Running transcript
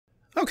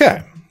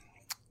Okay.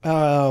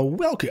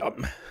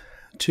 Welcome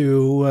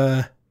to,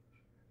 I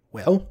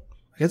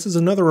guess it's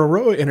another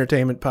Aroa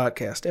Entertainment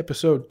Podcast,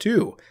 episode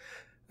 2.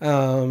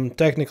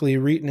 Technically,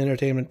 Reeton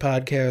Entertainment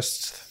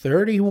Podcast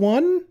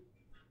 31?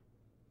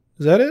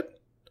 Is that it?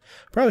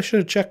 Probably should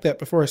have checked that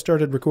before I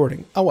started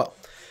recording. Oh,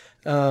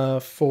 well.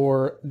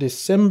 For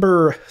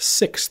December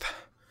 6th,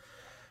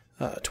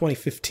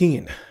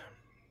 2015.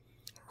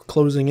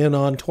 Closing in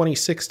on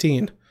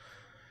 2016.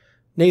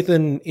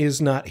 Nathan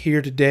is not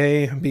here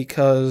today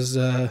because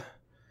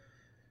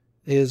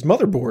his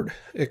motherboard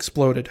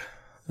exploded.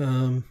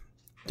 Don't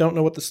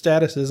know what the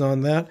status is on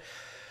that,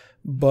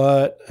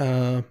 but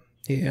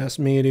he asked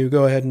me to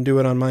go ahead and do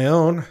it on my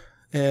own,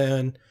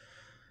 and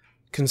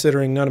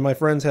considering none of my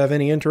friends have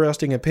any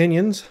interesting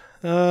opinions,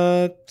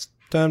 it's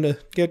time to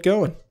get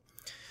going.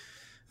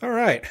 All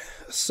right,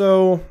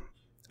 so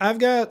I've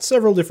got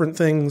several different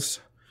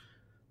things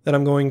that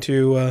I'm going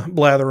to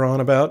blather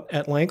on about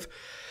at length.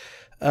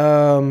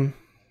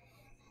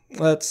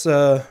 Let's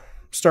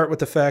start with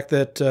the fact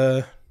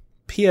that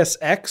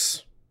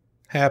PSX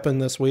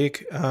happened this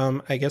week.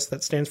 I guess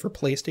that stands for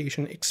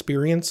PlayStation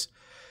Experience.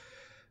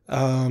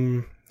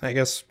 I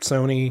guess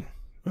Sony,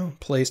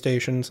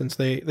 PlayStation, since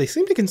they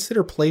seem to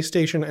consider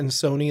PlayStation and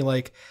Sony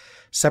like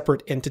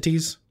separate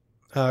entities,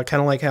 kind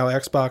of like how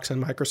Xbox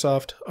and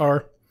Microsoft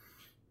are.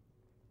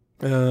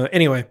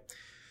 Anyway,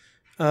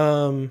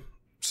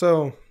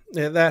 so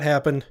yeah, that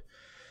happened.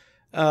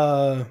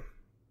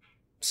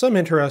 Some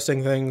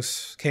interesting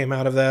things came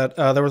out of that.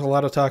 There was a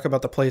lot of talk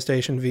about the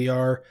PlayStation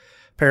VR.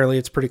 Apparently,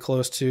 it's pretty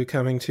close to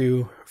coming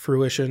to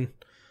fruition.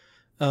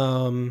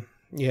 You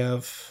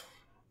have,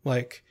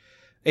 like,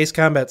 Ace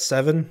Combat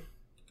 7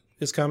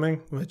 is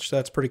coming, which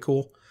that's pretty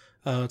cool.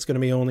 It's going to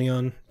be only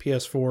on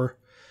PS4.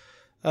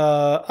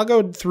 I'll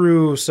go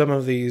through some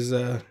of these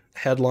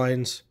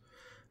headlines.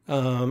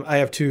 I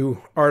have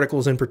two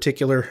articles in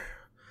particular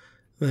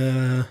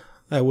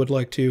I would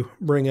like to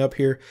bring up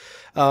here.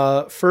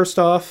 First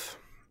off,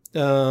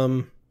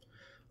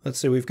 let's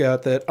see, we've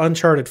got that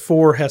Uncharted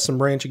 4 has some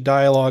branching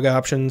dialogue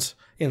options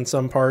in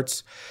some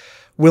parts.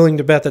 Willing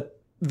to bet that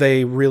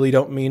they really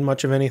don't mean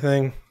much of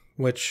anything,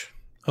 which,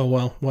 oh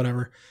well,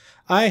 whatever.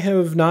 I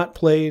have not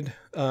played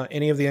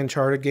any of the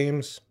Uncharted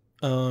games.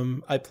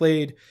 I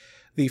played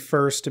the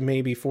first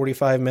maybe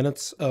 45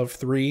 minutes of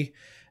 3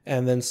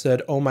 and then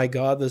said, oh my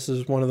god, this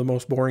is one of the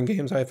most boring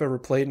games I've ever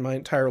played in my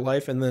entire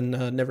life, and then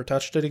never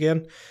touched it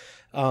again.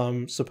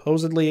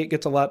 Supposedly it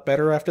gets a lot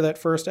better after that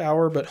first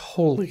hour, but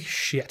holy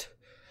shit,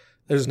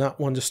 there's not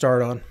one to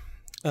start on.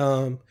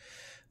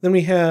 Then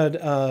we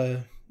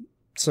had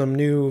some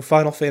new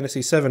Final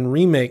Fantasy VII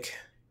Remake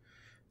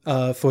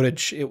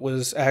footage. It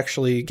was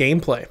actually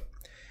gameplay.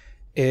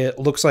 It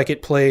looks like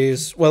it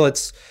plays, well,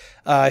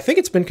 I think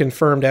it's been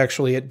confirmed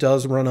actually, it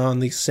does run on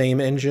the same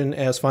engine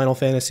as Final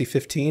Fantasy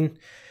 15,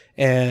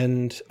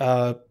 and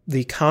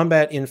the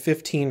combat in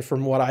 15,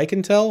 from what I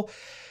can tell,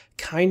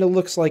 kind of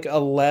looks like a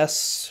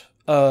less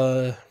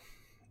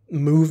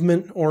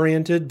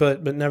movement-oriented,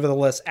 but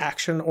nevertheless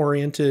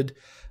action-oriented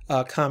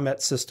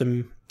combat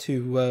system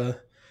to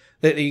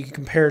that you can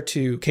compare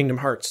to Kingdom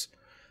Hearts.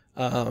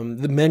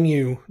 The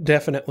menu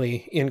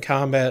definitely in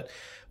combat,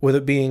 with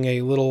it being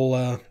a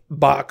little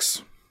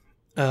box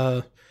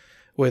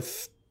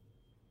with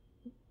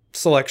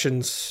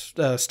selections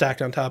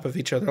stacked on top of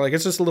each other. Like,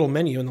 it's just a little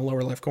menu in the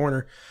lower left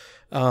corner.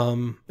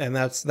 And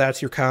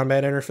that's your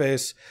combat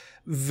interface.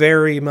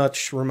 Very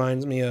much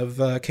reminds me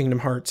of Kingdom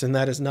Hearts, and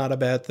that is not a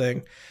bad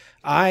thing.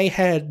 I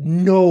had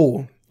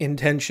no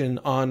intention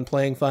on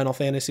playing Final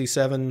Fantasy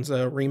VII's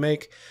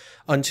remake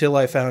until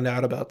I found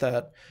out about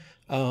that.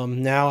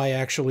 Now I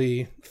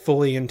actually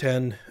fully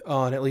intend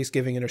on at least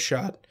giving it a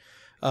shot.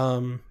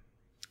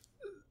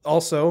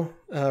 Also,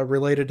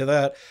 related to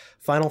that,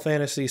 Final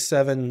Fantasy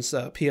VII's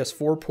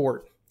PS4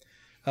 port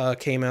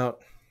came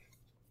out.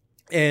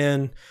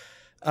 And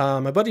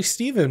my buddy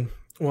Steven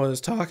was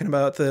talking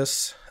about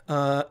this.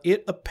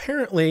 It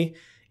apparently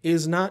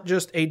is not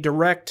just a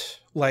direct,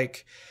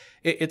 like,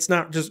 it's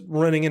not just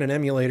running in an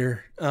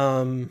emulator.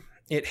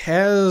 It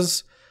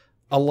has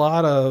a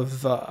lot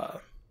of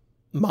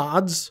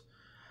mods,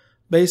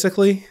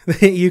 basically,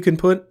 that you can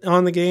put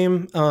on the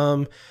game.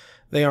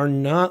 They are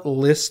not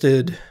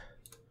listed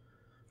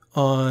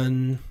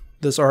on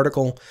this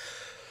article,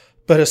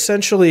 but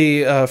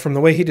essentially, from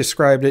the way he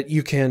described it,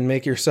 you can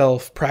make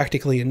yourself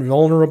practically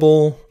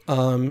invulnerable,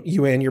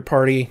 you and your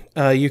party.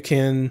 You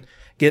can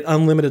get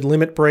unlimited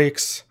limit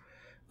breaks.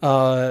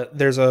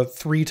 There's a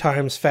 3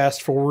 times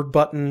fast forward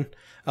button.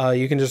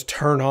 You can just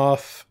turn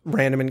off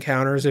random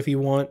encounters if you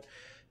want.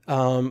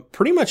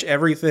 Pretty much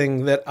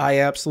everything that I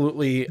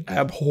absolutely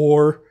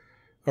abhor,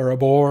 I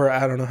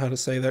don't know how to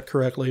say that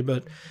correctly,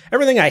 but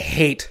everything I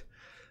hate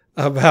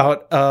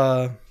about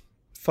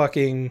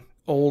fucking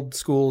old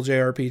school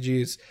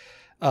JRPGs,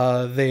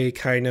 they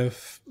kind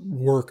of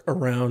work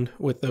around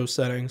with those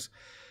settings.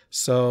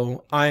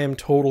 So I am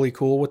totally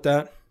cool with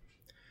that.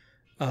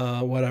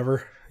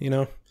 Whatever, you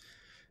know.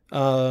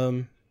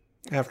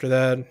 After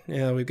that,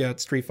 we've got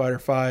Street Fighter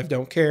V,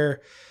 don't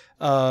care.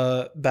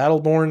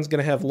 Battleborn's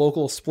going to have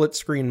local split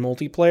screen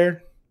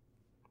multiplayer.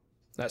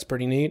 That's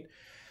pretty neat.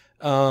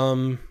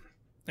 And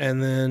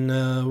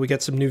then we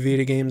got some new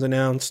Vita games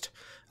announced.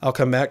 I'll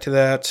come back to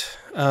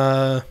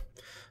that.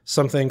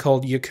 Something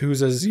called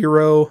Yakuza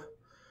 0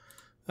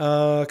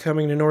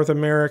 coming to North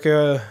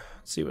America.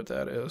 Let's see what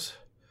that is.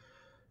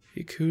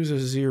 Yakuza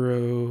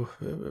 0.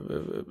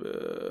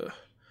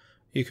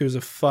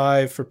 Yakuza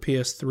 5 for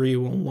PS3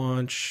 will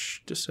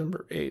launch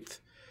December 8th.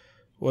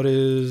 What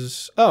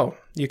is... Oh,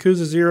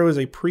 Yakuza 0 is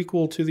a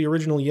prequel to the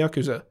original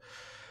Yakuza.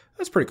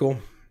 That's pretty cool.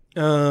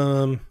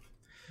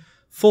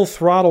 Full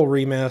Throttle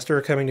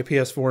remaster coming to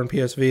PS4 and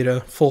PS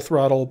Vita. Full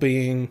Throttle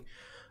being,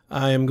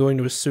 I am going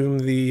to assume,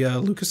 the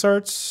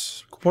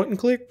LucasArts point and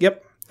click.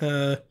 Yep.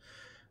 That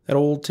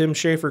old Tim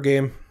Schafer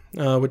game,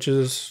 which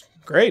is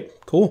great.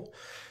 Cool.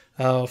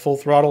 Full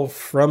Throttle,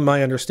 from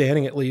my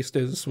understanding at least,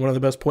 is one of the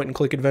best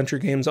point-and-click adventure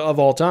games of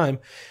all time,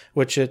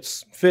 which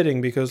it's fitting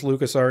because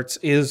LucasArts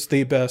is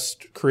the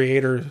best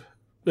creator,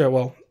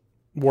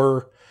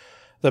 were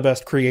the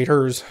best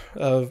creators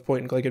of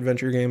point-and-click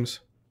adventure games,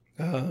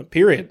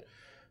 period.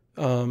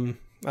 I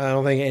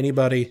don't think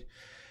anybody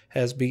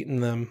has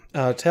beaten them.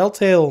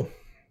 Telltale,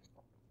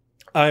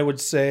 I would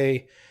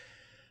say,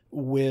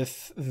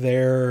 with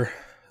their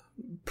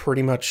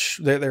pretty much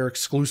their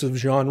exclusive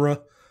genre,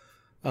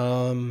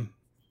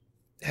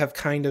 have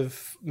kind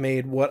of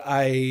made what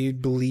I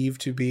believe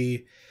to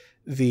be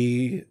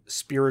the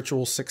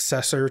spiritual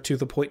successor to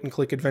the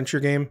point-and-click adventure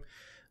game.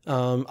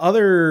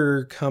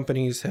 Other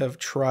companies have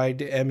tried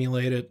to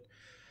emulate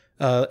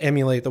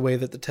the way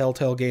that the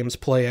Telltale games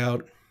play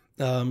out,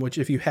 which,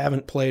 if you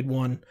haven't played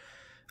one,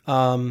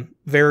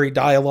 very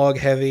dialogue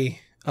heavy.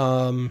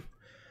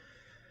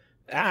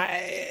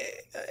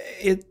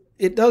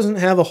 It doesn't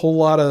have a whole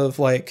lot of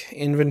like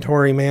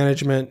inventory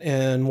management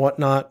and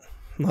whatnot,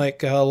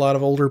 like a lot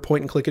of older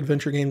point-and-click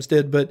adventure games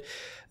did, but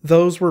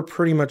those were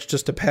pretty much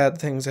just to pad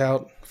things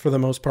out for the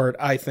most part,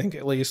 I think,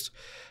 at least.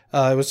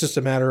 It was just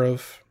a matter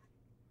of,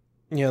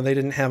 they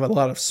didn't have a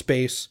lot of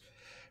space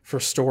for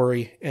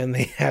story, and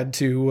they had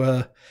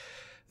to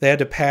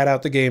pad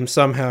out the game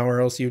somehow,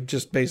 or else you'd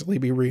just basically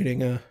be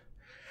reading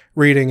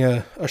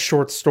a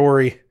short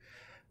story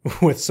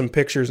with some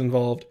pictures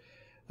involved.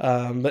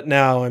 But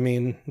now, I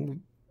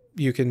mean,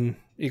 you can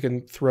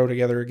throw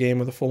together a game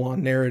with a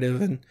full-on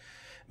narrative and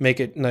make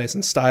it nice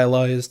and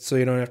stylized, so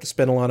you don't have to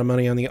spend a lot of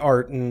money on the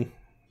art and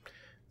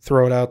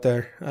throw it out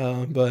there.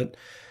 But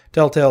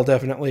Telltale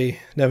definitely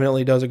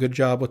does a good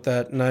job with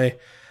that, and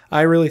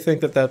I really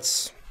think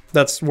that's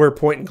where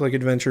point-and-click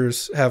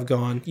adventures have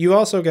gone. You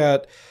also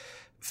got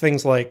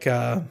things like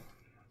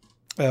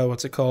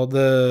what's it called?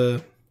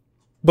 The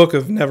Book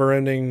of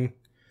Never-Ending,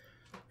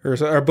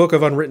 or Book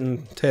of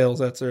Unwritten Tales.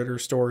 That's it, or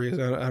stories.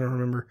 I don't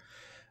remember.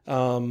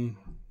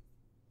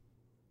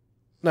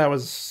 That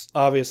was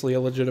obviously a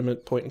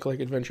legitimate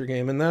point-and-click adventure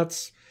game, and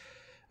that's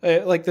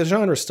like the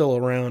genre's still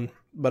around.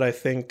 But I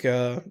think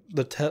the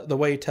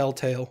way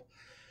Telltale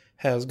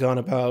has gone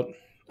about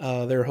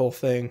their whole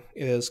thing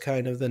is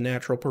kind of the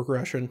natural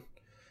progression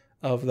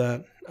of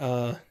that.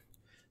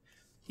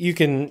 You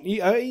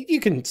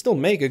can still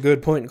make a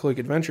good point-and-click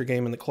adventure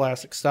game in the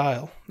classic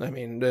style. I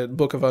mean, the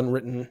Book of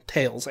Unwritten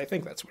Tales, I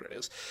think that's what it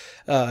is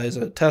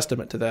a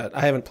testament to that.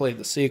 I haven't played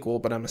the sequel,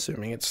 but I'm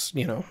assuming it's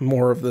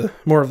more of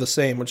the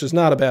same, which is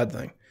not a bad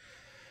thing.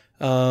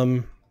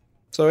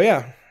 So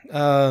yeah,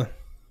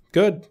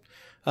 good.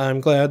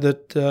 I'm glad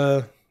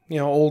that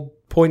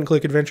old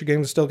point-and-click adventure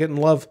games are still getting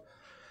love.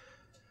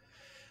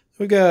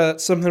 We got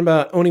something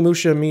about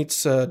Onimusha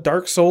meets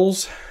Dark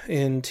Souls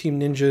in Team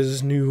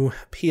Ninja's new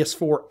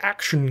PS4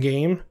 action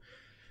game.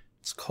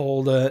 It's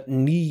called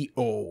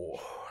Nioh.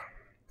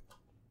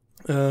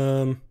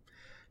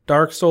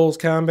 Dark Souls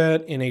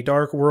combat in a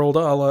dark world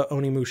a la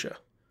Onimusha.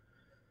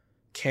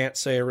 Can't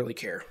say I really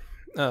care.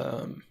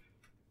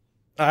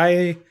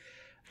 I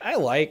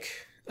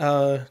like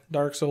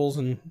Dark Souls,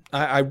 and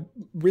I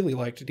really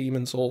liked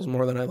Demon Souls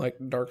more than I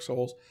liked Dark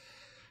Souls.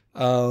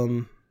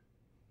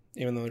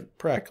 Even though they're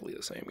practically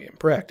the same game.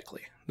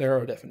 Practically. There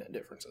are definite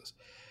differences.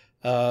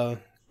 I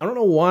don't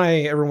know why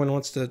everyone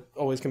wants to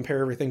always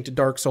compare everything to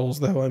Dark Souls,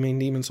 though. I mean,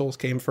 Demon Souls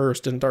came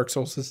first, and Dark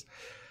Souls is,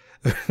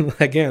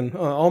 again,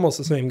 almost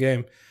the same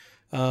game.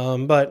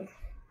 But,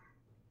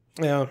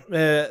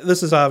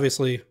 this is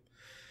obviously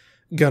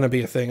gonna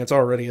be a thing. It's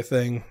already a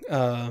thing.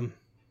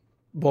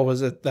 What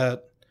was it?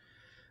 That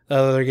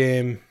other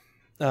game,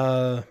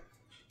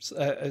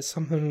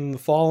 something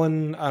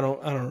Fallen? I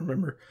don't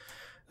remember.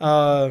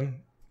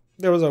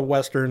 There was a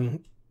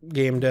Western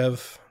game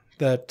dev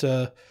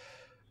that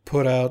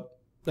put out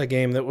a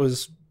game that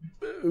was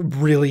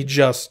really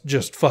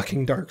just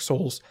fucking Dark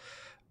Souls,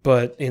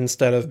 but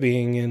instead of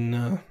being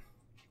in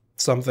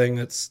something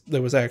that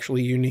was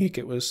actually unique,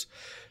 it was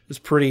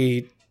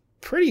pretty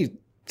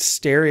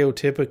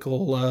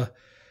stereotypical,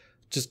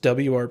 just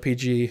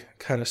WRPG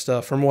kind of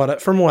stuff from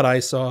what I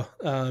saw.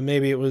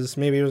 Maybe it was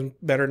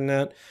better than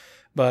that,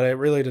 but it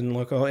really didn't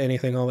look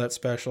anything all that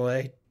special.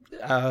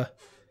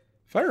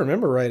 If I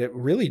remember right, it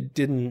really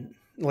didn't,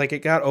 like, it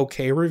got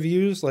okay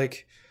reviews.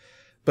 Like,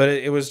 but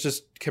it was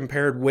just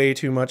compared way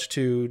too much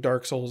to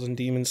Dark Souls and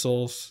Demon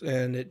Souls,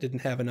 and it didn't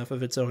have enough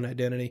of its own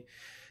identity.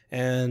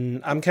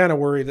 And I'm kind of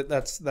worried that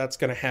that's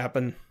going to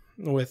happen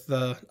with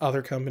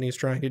other companies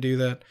trying to do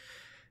that.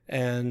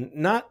 And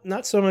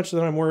not so much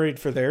that I'm worried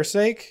for their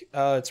sake.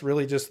 It's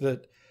really just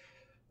that,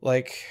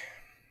 like,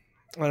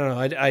 I don't know.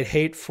 I'd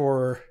hate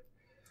for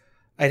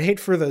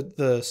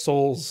the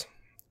Souls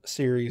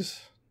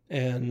series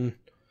and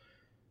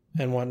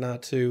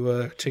whatnot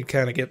to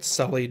kind of get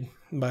sullied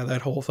by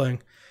that whole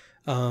thing.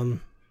 I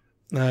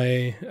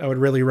would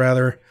really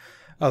rather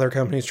other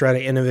companies try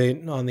to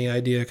innovate on the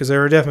idea, because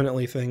there are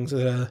definitely things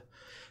that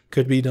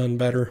could be done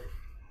better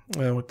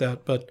with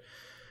that. But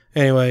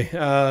anyway,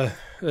 a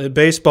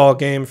baseball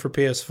game for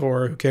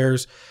PS4. Who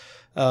cares?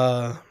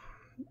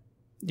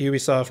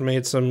 Ubisoft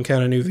made some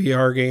kind of new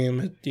VR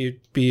game.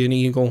 You'd be an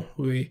eagle.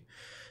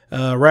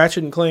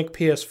 Ratchet and Clank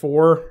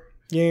PS4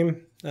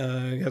 game.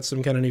 Got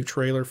some kind of new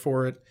trailer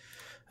for it.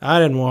 I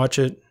didn't watch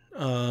it.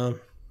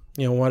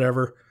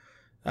 Whatever.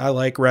 I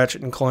like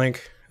Ratchet and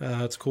Clank.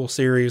 It's a cool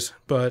series,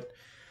 but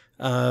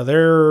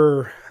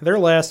their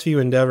last few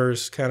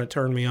endeavors kind of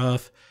turned me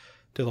off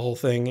to the whole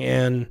thing.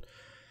 And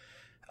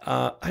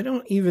I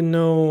don't even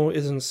know,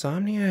 is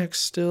Insomniac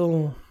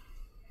still...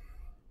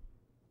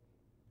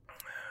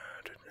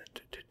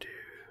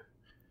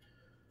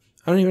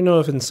 I don't even know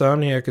if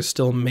Insomniac is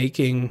still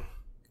making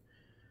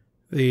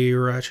the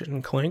Ratchet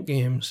and Clank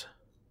games.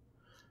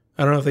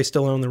 I don't know if they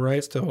still own the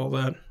rights to all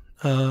that.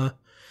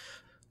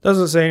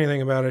 Doesn't say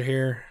anything about it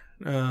here.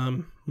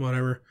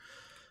 Whatever.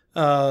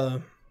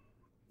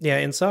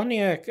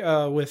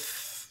 Insomniac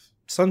with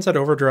Sunset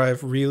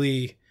Overdrive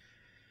really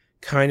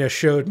kind of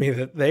showed me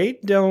that they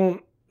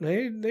don't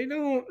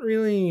know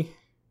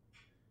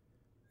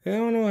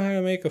how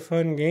to make a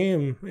fun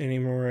game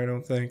anymore. I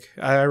don't think.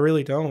 I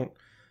really don't.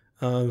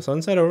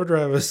 Sunset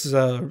Overdrive is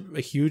a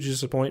huge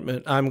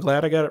disappointment. I'm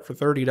glad I got it for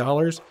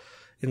 $30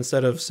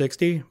 instead of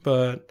 $60,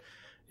 but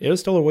it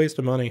was still a waste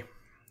of money.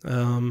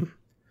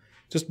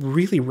 Just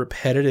really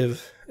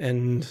repetitive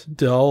and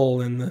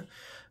dull, and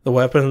the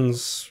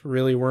weapons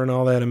really weren't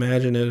all that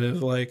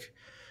imaginative. Like,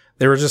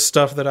 they were just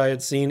stuff that I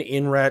had seen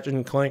in Ratchet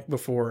and Clank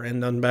before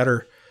and done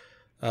better.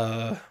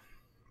 And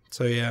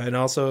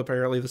also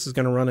apparently this is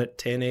going to run at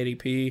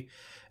 1080p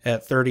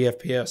at 30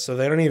 FPS, so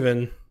they don't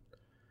even...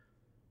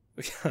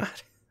 God,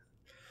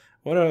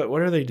 what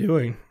are they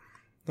doing?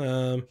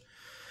 Ni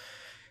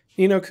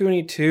no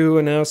Kuni 2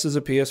 announced as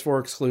a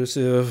PS4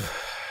 exclusive.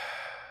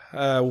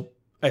 I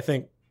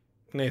think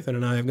Nathan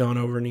and I have gone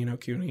over Ni no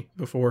Kuni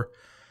before.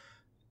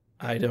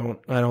 I don't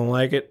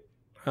like it.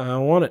 I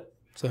don't want it.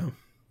 So,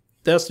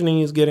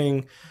 Destiny is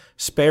getting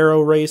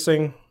Sparrow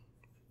Racing.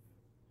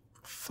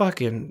 Fuck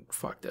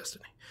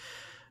Destiny.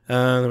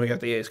 Then we got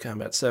the Ace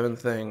Combat 7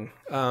 thing.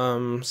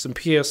 Some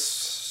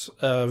PS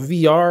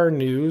VR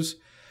news.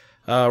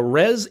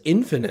 Rez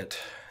Infinite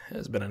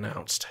has been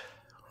announced.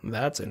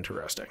 That's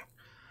interesting.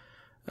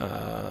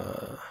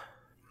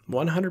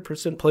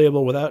 100%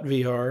 playable without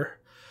VR.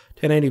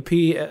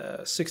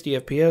 1080p, 60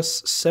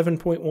 FPS,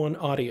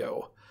 7.1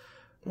 audio.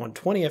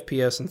 120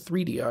 FPS and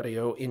 3D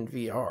audio in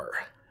VR.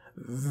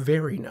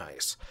 Very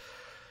nice.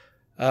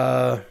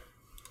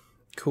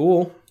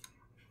 Cool.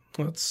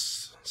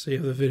 Let's see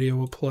if the video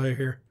will play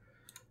here.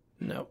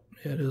 Nope,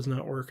 it is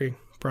not working.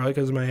 Probably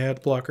because of my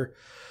ad blocker.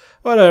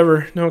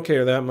 Whatever, don't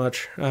care that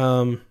much.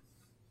 I'm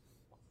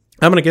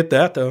going to get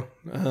that, though.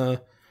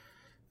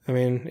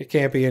 It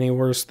can't be any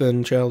worse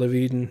than Child of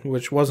Eden,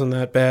 which wasn't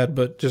that bad,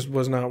 but just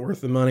was not worth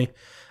the money.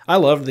 I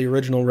loved the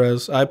original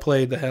Rez. I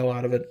played the hell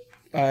out of it.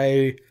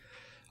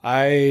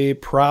 I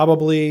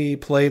probably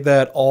played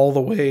that all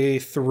the way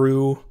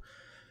through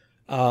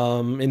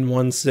in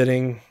one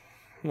sitting.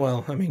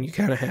 Well, you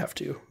kind of have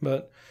to,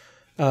 but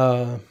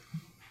God,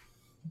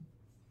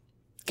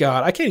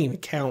 I can't even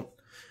count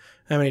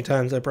how many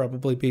times I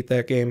probably beat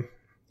that game.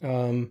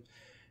 And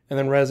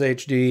then Rez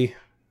HD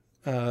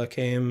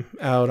came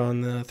out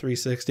on the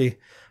 360.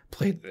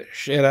 Played the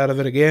shit out of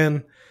it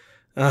again.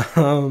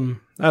 I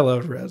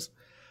loved Rez.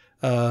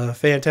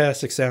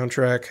 Fantastic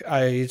soundtrack.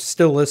 I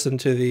still listen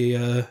to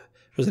the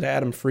was it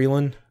Adam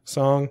Freeland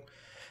song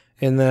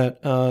in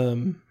that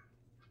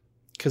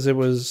because it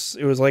was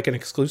like an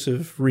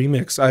exclusive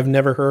remix. I've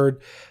never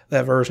heard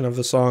that version of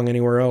the song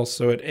anywhere else,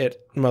 so it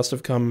must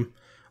have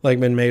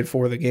been made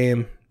for the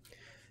game.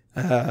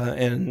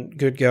 And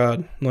good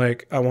God,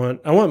 like I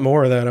want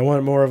more of that. I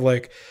want more of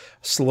like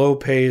slow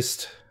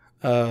paced,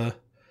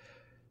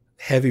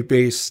 heavy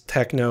bass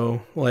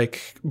techno,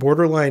 like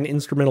borderline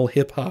instrumental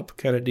hip hop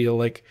kind of deal.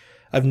 Like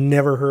I've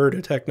never heard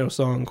a techno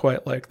song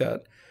quite like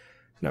that.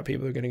 Now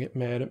people are gonna get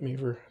mad at me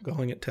for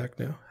calling it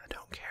techno. I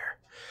don't care.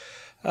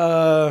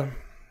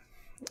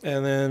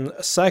 And then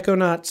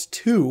Psychonauts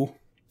 2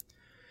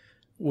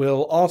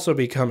 will also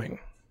be coming.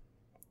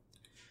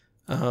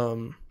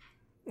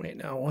 Wait,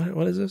 now,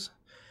 what is this?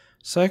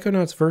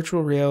 Psychonauts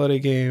virtual reality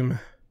game.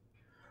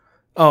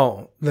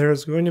 Oh,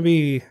 there's going to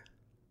be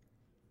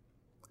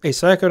a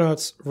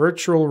Psychonauts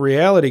virtual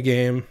reality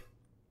game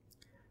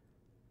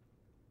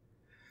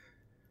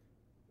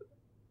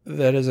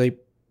that is a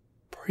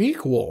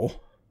prequel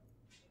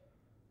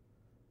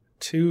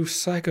to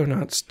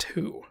Psychonauts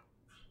 2.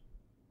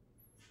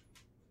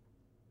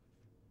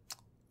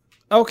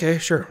 Okay,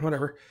 sure,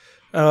 whatever.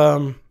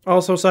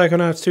 Also,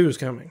 Psychonauts 2 is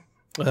coming.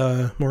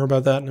 More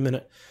about that in a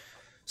minute.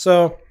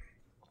 So,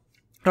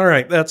 all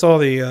right, that's all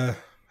the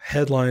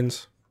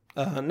headlines.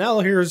 Now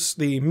here's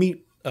the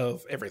meat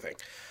of everything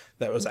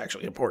that was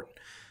actually important.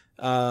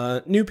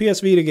 New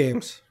PS Vita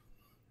games.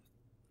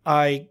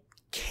 I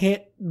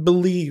can't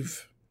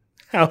believe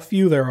how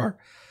few there are.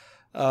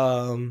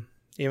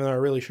 Even though I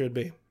really should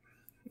be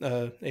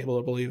able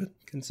to believe it,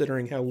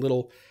 considering how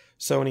little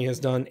Sony has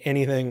done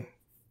anything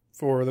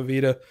for the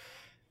Vita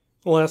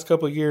the last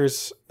couple of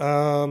years.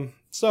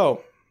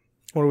 So,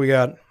 what do we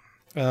got?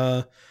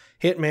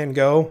 Hitman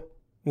Go,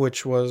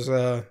 which was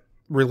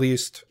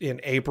released in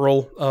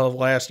April of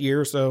last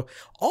year, so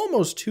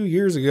almost 2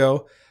 years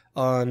ago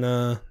on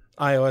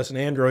iOS and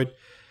Android.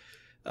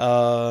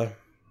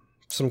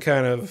 Some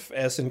kind of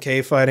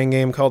SNK fighting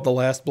game called The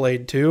Last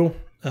Blade 2.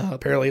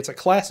 Apparently it's a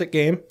classic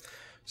game,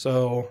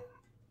 so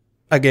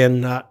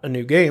again, not a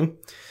new game.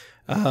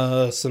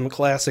 Some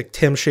classic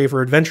Tim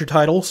Schafer adventure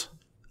titles.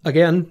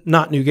 Again,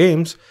 not new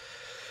games.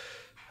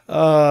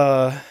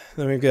 Then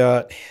we've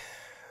got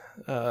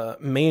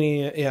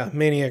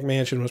Maniac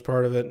Mansion was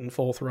part of it, and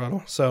Full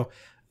Throttle. So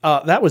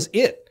that was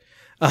it.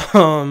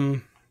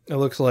 It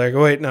looks like.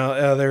 Wait,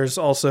 no, there's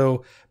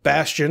also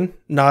Bastion,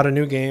 not a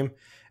new game,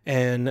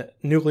 and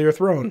Nuclear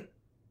Throne,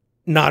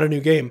 not a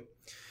new game.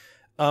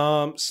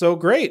 So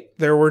great.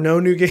 There were no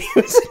new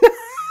games.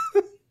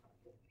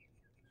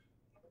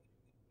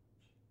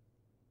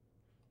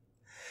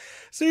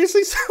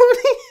 Seriously,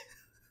 Sony?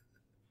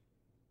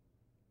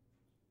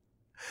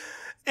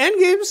 And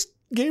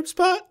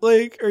GameSpot?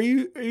 Like, are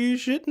you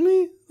shitting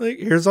me? Like,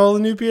 here's all the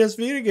new PS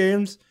Vita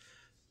games.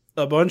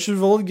 A bunch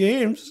of old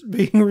games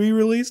being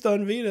re-released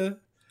on Vita.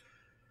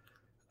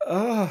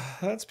 Oh,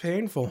 that's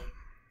painful.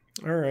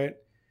 All right.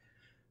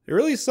 It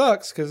really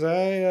sucks because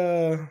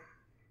I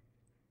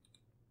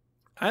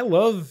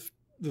love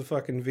the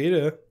fucking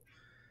Vita.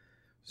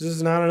 There's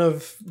just not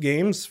enough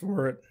games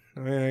for it. I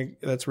mean,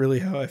 that's really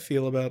how I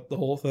feel about the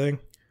whole thing.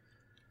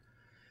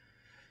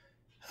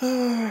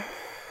 Oh,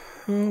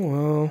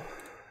 well.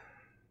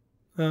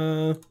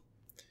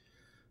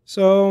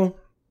 So,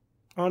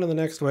 on to the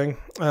next thing.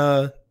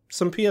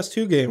 Some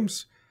PS2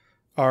 games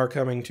are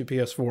coming to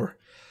PS4.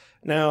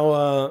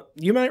 Now,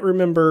 you might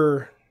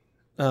remember,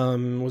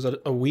 was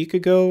it a week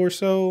ago or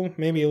so?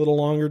 Maybe a little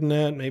longer than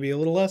that, maybe a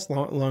little less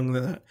long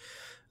than that.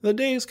 The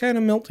days kind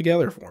of melt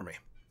together for me.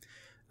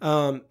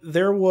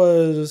 There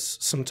was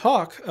some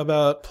talk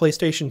about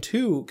PlayStation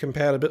 2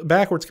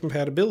 backwards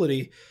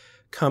compatibility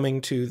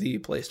coming to the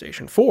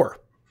PlayStation 4.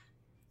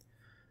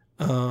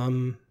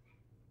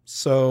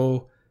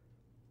 So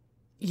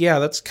yeah,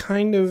 that's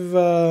kind of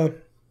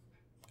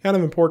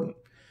important.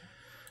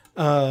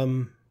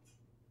 One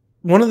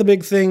of the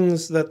big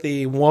things that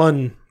the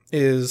One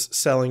is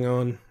selling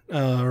on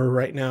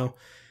right now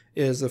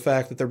is the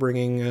fact that they're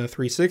bringing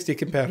 360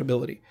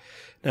 compatibility.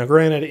 Now,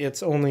 granted,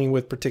 it's only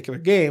with particular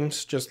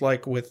games, just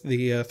like with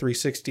the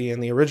 360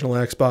 and the original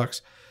Xbox,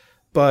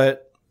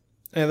 but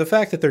the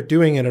fact that they're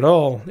doing it at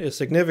all is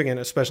significant,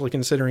 especially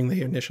considering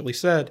they initially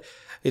said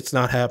it's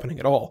not happening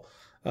at all.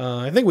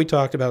 I think we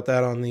talked about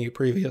that on the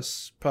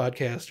previous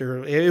podcast,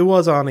 or it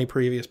was on a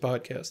previous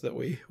podcast that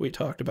we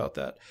talked about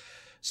that.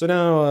 So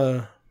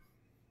now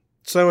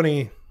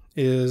Sony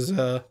is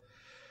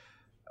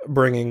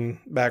bringing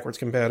backwards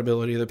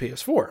compatibility to the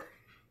PS4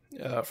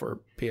 for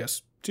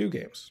PS2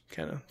 games.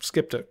 Kind of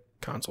skipped a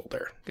console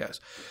there, guys.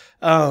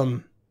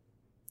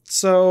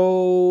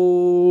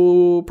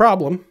 So,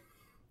 problem.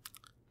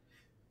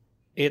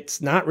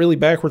 It's not really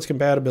backwards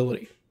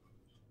compatibility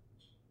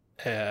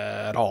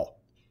at all.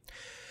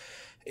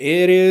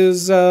 It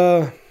is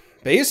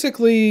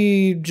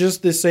basically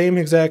just the same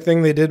exact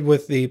thing they did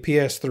with the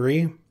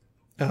PS3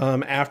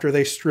 after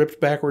they stripped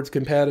backwards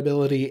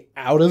compatibility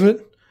out of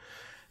it.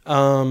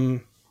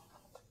 Because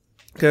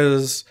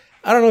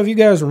I don't know if you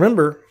guys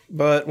remember,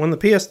 but when the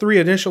PS3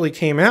 initially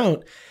came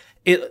out,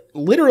 it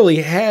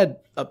literally had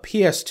a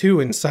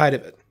PS2 inside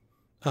of it.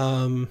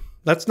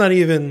 That's not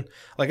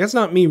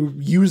me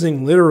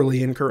using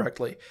literally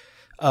incorrectly.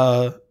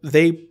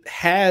 They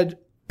had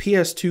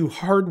PS2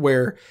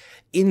 hardware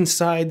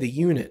inside the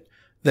unit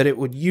that it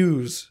would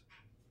use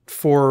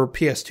for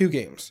PS2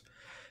 games.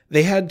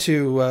 They had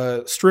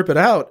to strip it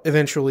out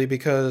eventually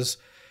because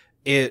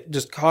it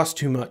just cost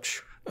too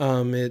much.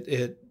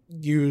 It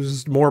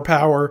used more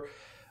power,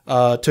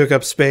 took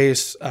up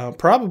space,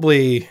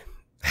 probably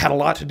had a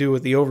lot to do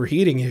with the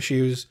overheating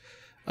issues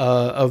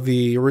of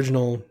the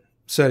original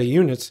set of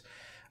units.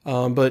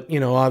 But,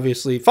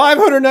 obviously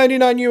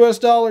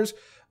 $599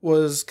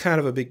 was kind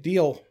of a big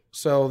deal.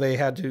 So they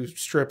had to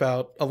strip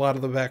out a lot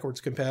of the backwards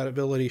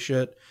compatibility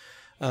shit.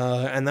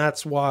 And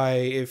that's why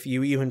if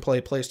you even play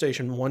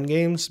PlayStation 1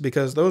 games,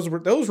 because those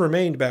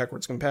remained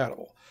backwards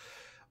compatible.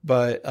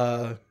 But,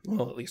 at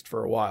least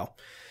for a while.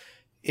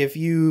 If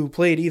you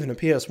played even a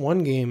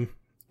PS1 game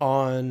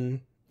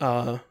on,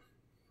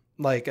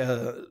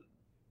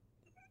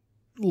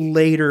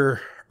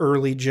 later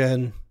early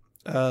gen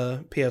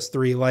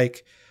PS3,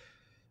 like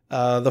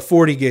the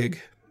 40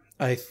 gig.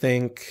 I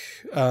think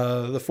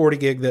the 40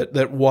 gig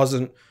that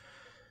wasn't.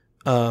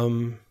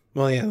 No,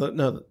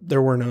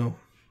 there were no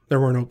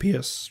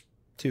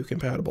PS2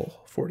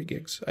 compatible 40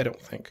 gigs. I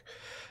don't think.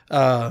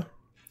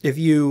 If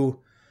you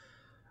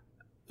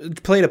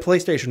played a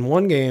PlayStation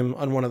 1 game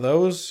on one of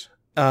those,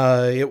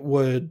 it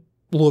would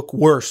look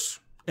worse,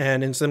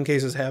 and in some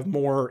cases have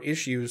more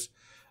issues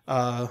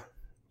than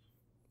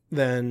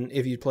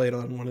if you played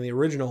on one of the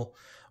original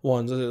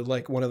ones,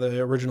 like one of the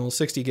original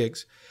 60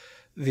 gigs.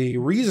 The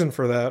reason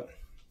for that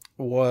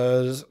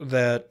was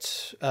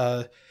that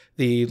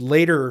the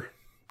later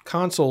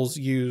consoles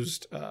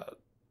used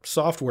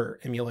software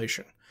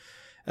emulation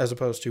as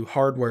opposed to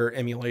hardware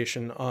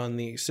emulation on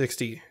the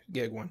 60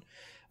 gig one.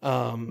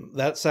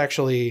 That's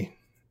actually,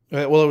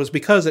 well, it was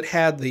because it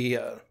had the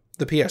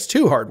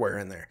PS2 hardware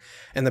in there,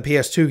 and the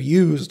PS2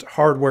 used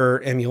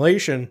hardware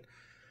emulation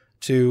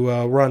to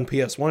run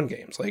PS1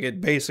 games. Like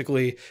it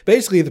basically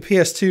the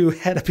PS2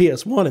 had a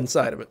PS1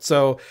 inside of it.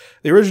 So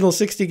the original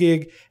 60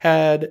 gig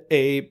had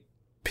it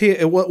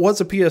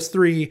was a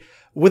PS3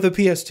 with a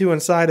PS2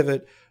 inside of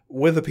it,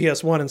 with a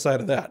PS1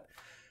 inside of that.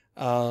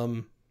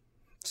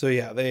 So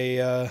yeah, they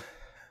are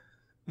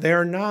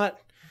not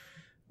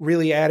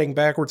really adding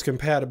backwards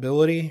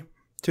compatibility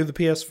to the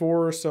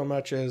PS4 so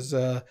much as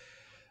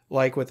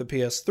like with the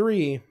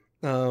PS3.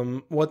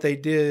 What they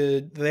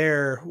did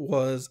there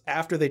was,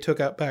 after they took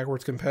out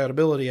backwards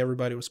compatibility,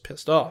 everybody was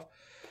pissed off.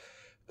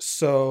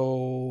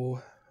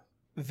 So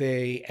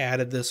they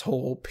added this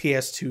whole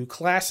PS2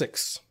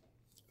 Classics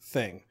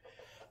thing,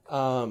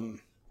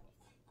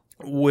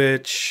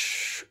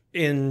 which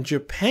in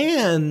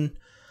Japan,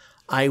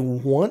 I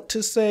want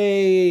to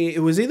say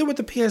it was either with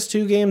the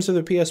PS2 games or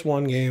the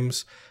PS1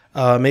 games,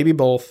 maybe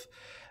both.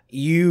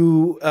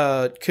 You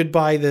could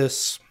buy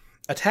this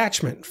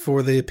attachment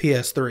for the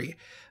PS3.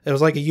 It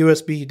was like a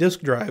USB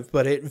disk drive,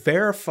 but it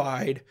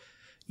verified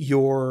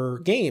your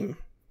game.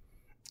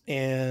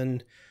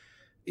 And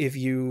if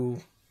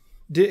you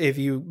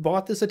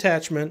bought this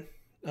attachment,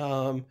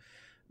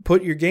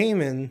 put your game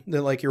in,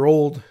 like your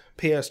old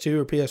PS2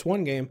 or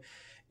PS1 game,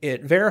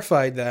 it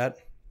verified that,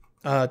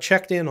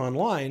 checked in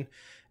online,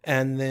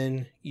 and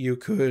then you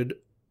could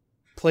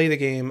play the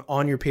game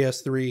on your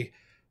PS3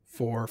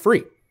 for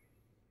free,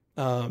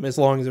 as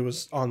long as it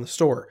was on the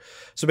store.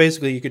 So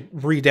basically, you could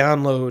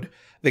re-download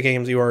the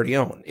games you already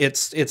own.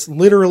 It's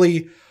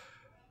literally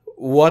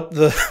what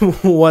the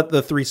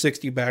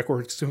 360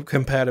 backwards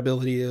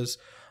compatibility is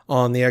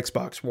on the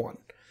Xbox One.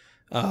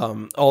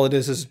 All it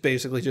is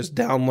basically just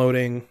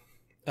downloading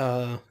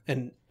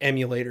an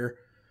emulator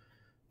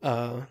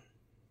for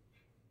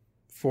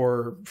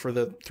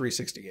the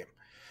 360 game.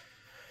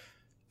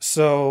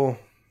 So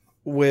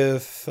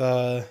with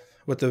the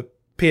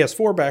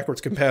PS4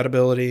 backwards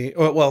compatibility,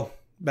 well,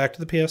 back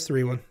to the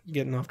PS3 one,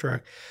 getting off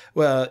track.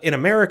 Well, in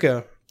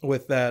America,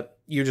 with that,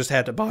 you just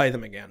had to buy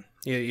them again.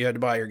 You had to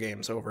buy your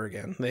games over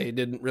again. They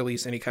didn't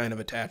release any kind of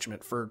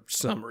attachment for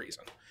some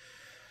reason.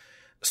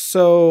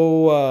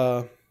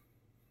 So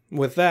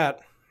with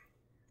that,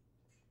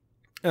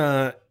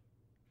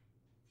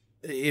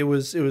 it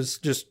was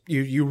just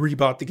you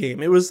rebought the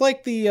game. It was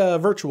like the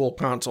virtual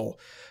console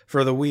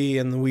for the Wii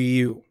and the Wii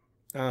U.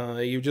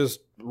 You just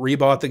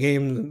rebought the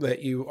game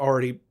that you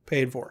already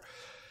paid for.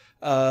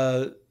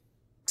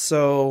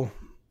 So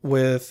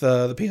with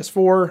the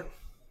PS4,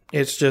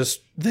 it's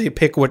just they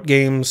pick what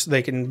games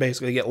they can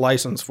basically get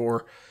licensed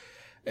for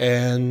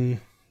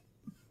and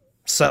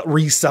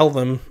resell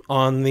them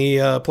on the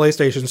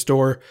PlayStation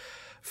Store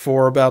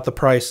for about the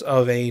price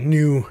of a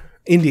new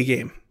indie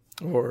game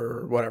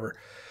or whatever.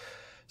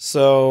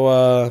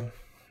 So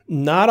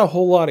not a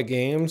whole lot of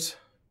games.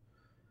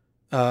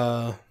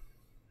 Let's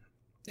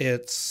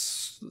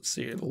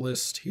see, the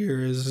list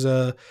here is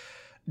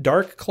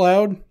Dark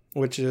Cloud,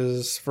 which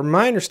is, from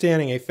my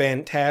understanding, a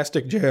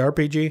fantastic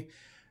JRPG.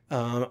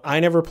 I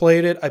never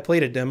played it. I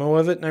played a demo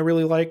of it and I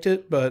really liked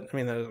it, but I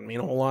mean, that doesn't mean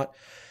a whole lot.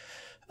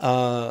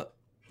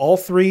 All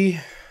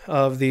three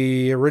of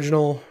the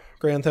original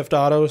Grand Theft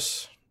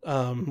Autos,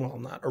 well,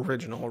 not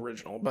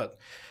original, but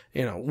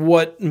you know,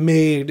 what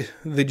made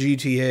the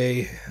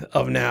GTA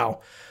of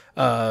now,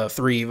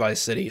 3,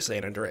 Vice City,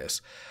 San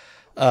Andreas.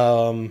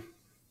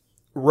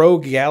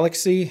 Rogue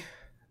Galaxy,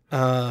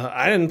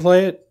 I didn't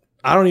play it.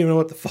 I don't even know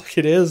what the fuck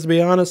it is, to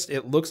be honest.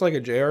 It looks like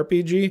a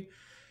JRPG.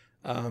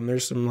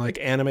 There's some like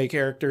anime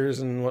characters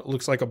and what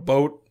looks like a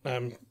boat. I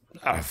don't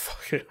know.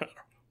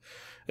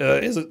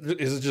 Is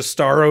it just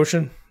Star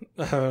Ocean?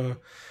 And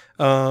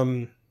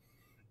then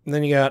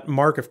you got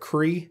Mark of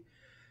Cree,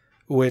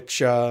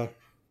 which, oh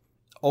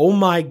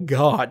my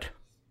god.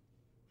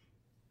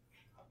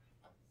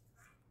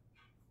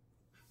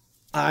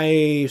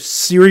 I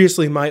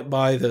seriously might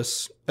buy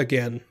this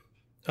again.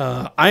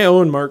 I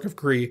own Mark of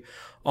Cree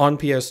on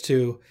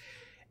PS2.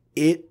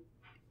 It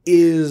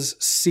is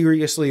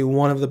seriously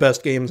one of the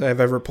best games I've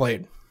ever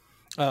played.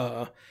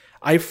 I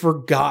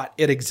forgot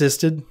it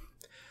existed,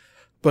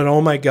 but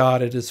oh my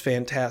god, it is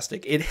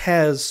fantastic. It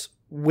has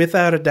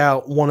without a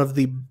doubt, one of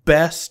the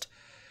best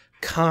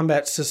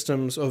combat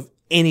systems of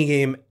any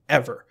game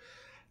ever.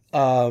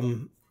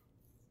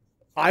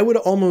 I would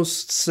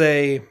almost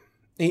say,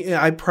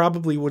 I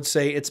probably would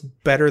say it's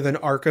better than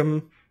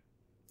Arkham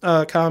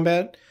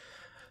combat,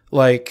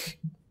 like,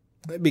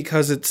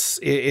 because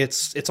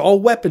it's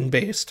all weapon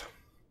based,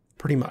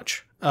 pretty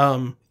much.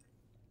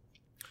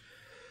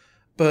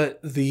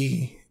 But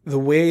the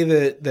way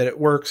that it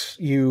works,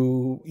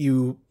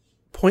 you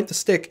point the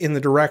stick in the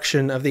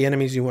direction of the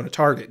enemies you want to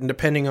target, and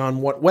depending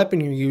on what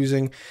weapon you're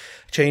using,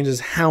 changes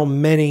how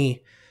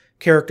many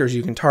characters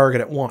you can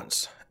target at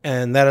once,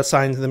 and that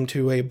assigns them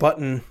to a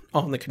button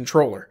on the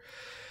controller.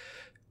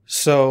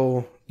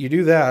 So you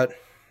do that,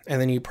 and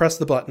then you press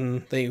the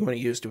button that you want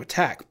to use to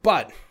attack.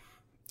 But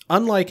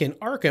unlike in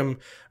Arkham,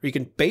 where you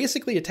can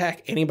basically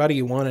attack anybody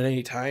you want at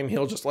any time,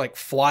 he'll just like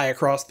fly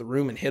across the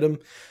room and hit him.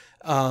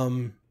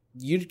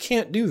 You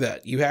can't do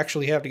that. You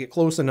actually have to get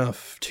close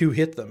enough to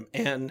hit them.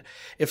 And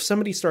if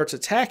somebody starts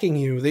attacking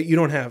you that you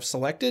don't have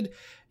selected,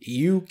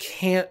 you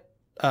can't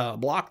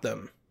block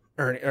them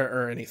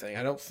or anything.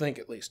 I don't think,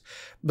 at least.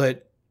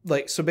 But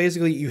like, so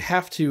basically you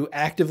have to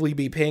actively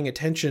be paying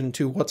attention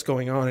to what's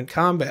going on in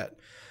combat.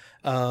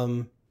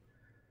 And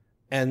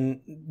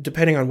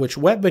depending on which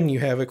weapon you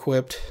have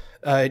equipped,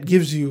 it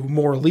gives you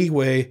more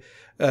leeway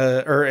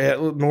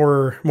or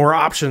more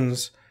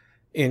options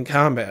in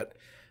combat.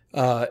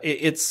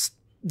 It's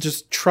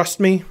just, trust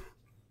me,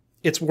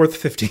 it's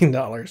worth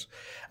 $15.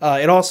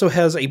 It also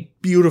has a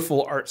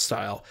beautiful art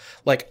style.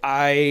 Like,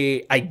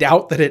 I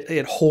doubt that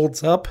it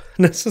holds up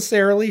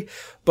necessarily,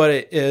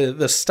 but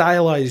the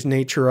stylized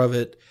nature of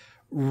it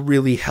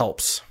really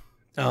helps.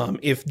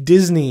 If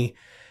Disney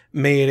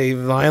made a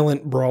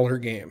violent brawler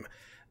game,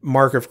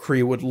 Mark of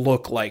Kree would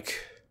look like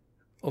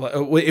Mark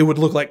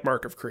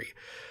of Kree.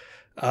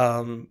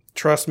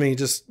 Trust me,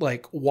 just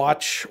like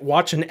watch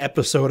an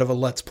episode of a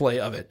Let's Play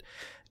of it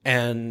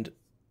and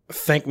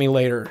thank me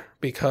later,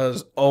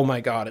 because oh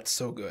my god, it's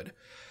so good.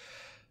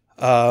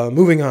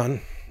 Moving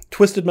on,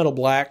 Twisted Metal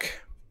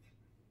Black.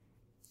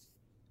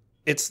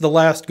 It's the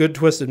last good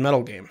Twisted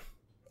Metal game.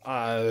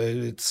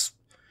 It's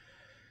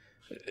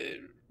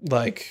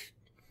like,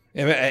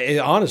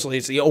 honestly,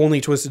 it's the only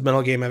Twisted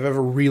Metal game I've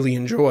ever really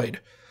enjoyed.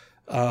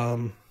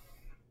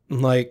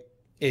 Like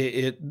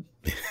it's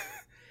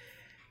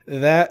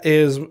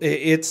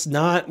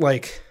not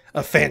like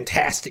a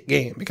fantastic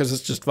game because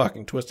it's just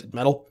fucking Twisted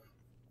Metal,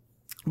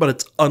 but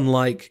it's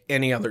unlike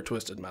any other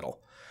Twisted Metal.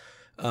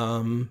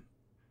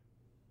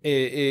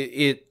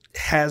 It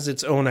has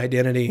its own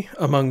identity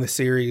among the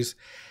series,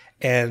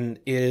 and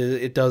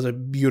it does a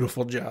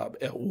beautiful job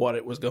at what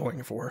it was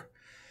going for.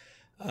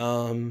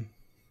 The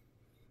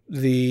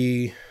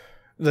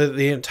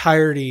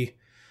entirety,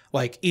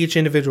 like each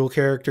individual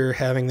character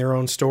having their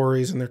own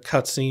stories and their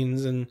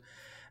cutscenes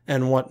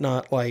and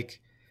whatnot,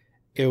 like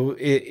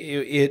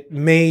it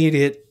made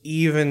it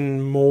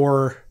even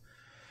more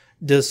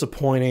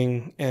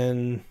disappointing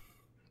and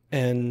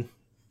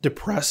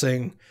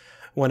depressing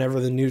whenever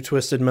the new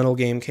Twisted Metal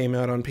game came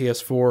out on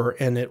PS4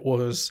 and it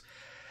was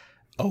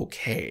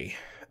okay.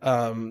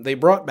 They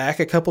brought back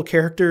a couple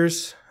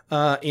characters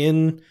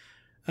in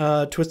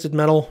Twisted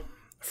Metal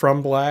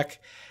from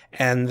Black,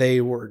 and they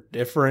were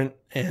different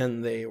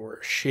and they were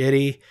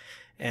shitty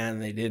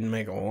and they didn't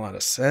make a lot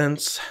of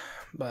sense.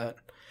 But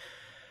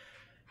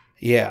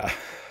yeah,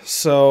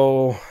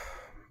 so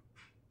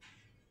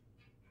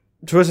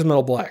Twisted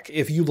Metal Black.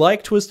 If you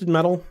like Twisted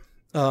Metal,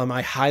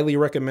 I highly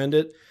recommend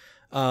it.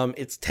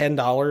 It's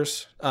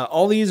 $10.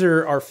 All these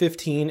are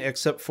 $15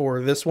 except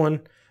for this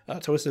one,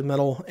 Twisted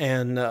Metal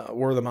and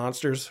War of the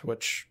Monsters,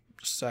 which,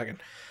 just a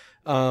second.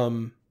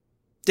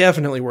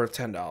 Definitely worth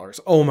 $10.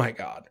 Oh my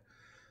god.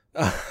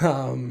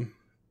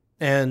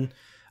 And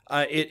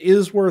it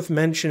is worth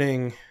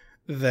mentioning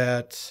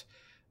that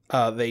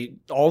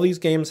all these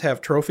games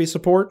have trophy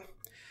support.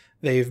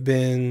 They've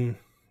been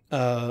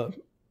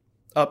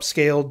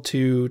upscaled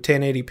to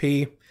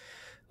 1080p.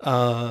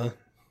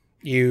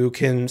 You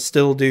can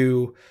still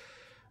do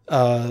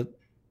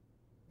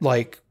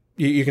like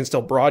you can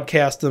still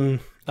broadcast them.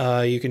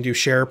 You can do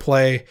share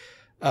play.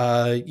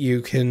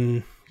 You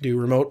can do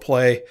remote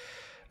play.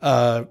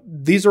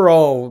 These are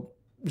all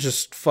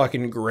just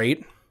fucking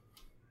great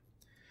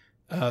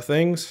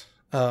things.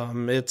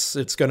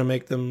 It's going to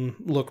make them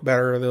look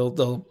better.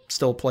 They'll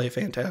still play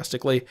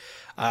fantastically.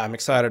 I'm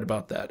excited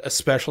about that,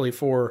 especially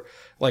for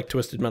like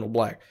Twisted Metal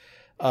Black.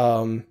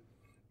 The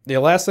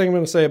last thing I'm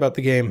going to say about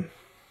the game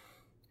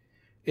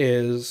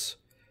is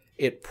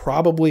it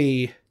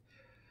directly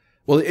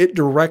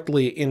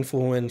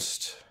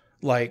influenced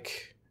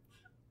like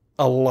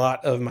a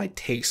lot of my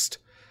taste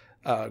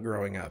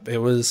growing up. It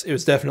was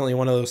definitely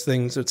one of those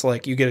things. It's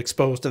like you get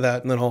exposed to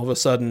that, and then all of a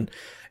sudden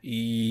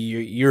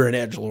you're an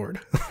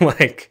edgelord.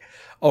 Like,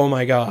 oh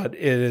my god,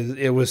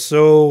 it was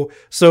so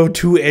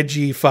too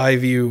edgy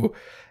 5U,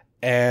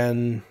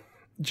 and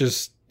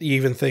just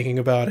even thinking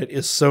about it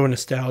is so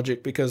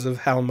nostalgic because of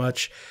how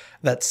much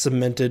that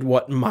cemented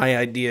what my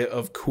idea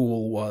of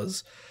cool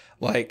was.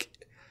 Like,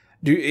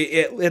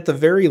 at the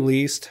very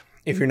least,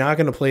 if you're not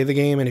going to play the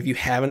game, and if you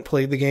haven't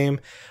played the game,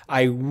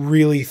 I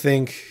really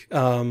think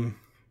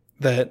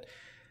that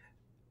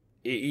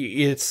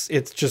it's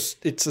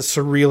a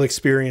surreal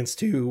experience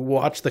to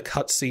watch the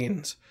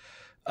cutscenes.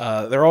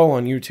 They're all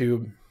on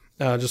YouTube.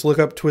 Just look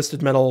up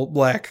Twisted Metal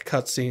Black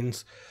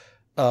cutscenes.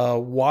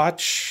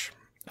 Watch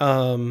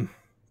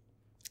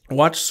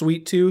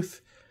Sweet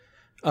Tooth.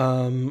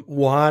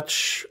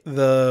 Watch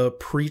the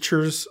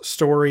Preacher's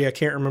story. I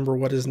can't remember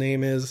what his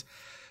name is.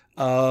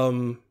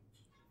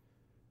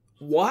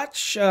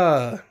 Watch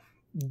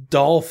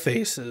Doll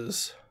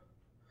Faces.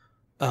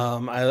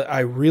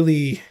 I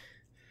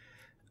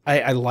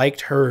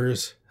liked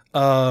hers.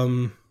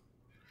 And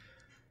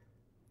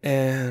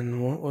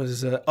what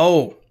was it?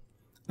 Oh,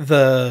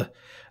 the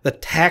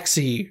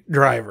taxi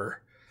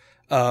driver.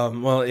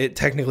 Well,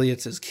 technically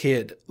it's his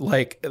kid.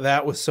 Like,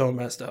 that was so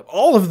messed up.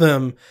 All of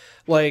them,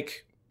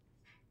 like,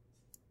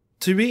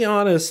 to be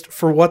honest,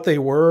 for what they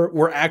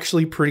were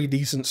actually pretty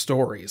decent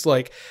stories.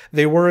 Like,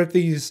 they weren't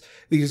these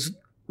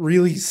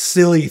really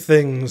silly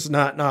things.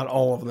 Not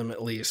all of them,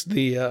 at least.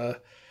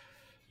 The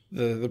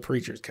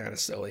Preacher's kind of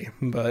silly,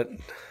 but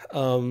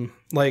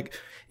like,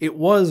 it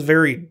was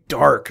very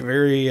dark,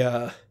 very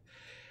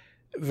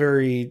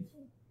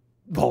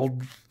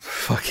bald,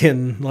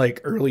 fucking,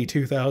 like, early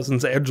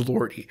 2000s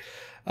edgelordy.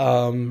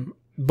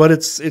 But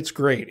it's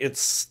great.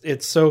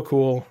 It's so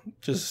cool.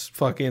 Just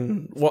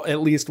fucking, well, at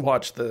least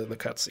watch the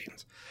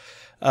cutscenes.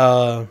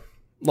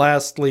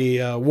 Lastly,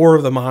 War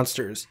of the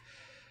Monsters.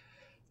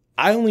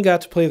 I only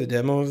got to play the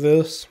demo of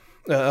this,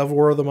 of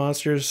War of the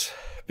Monsters,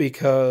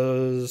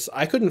 because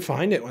I couldn't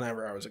find it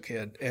whenever I was a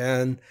kid.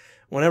 And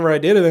whenever I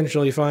did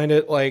eventually find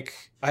it, like,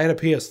 I had a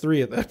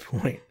PS3 at that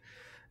point.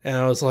 And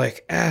I was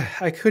like,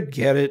 I could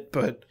get it,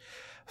 but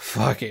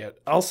fuck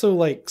it. Also,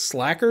 like,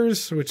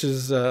 Slackers, which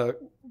is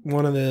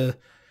one of the...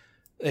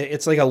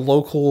 It's like a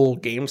local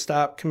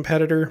GameStop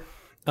competitor.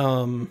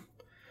 The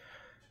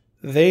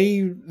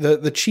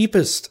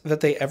cheapest that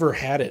they ever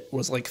had it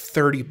was like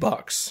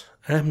 $30.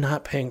 And I'm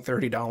not paying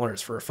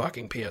 $30 for a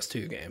fucking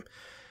PS2 game.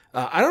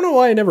 I don't know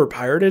why I never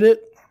pirated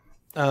it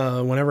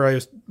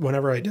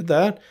whenever I did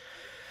that.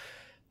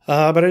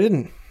 But I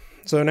didn't.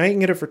 So now you can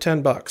get it for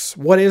 $10.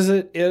 What is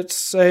it?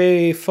 It's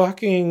a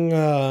fucking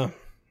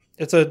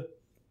it's a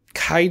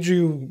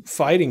kaiju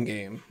fighting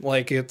game.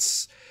 Like,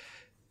 it's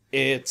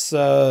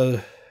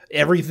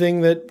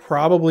everything that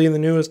probably the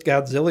newest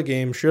Godzilla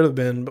game should have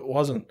been, but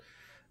wasn't.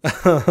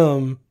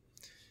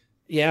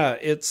 Yeah,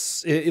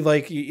 it's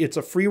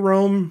a free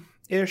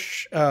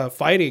roam-ish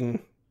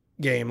fighting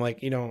game.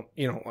 Like, you don't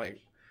like,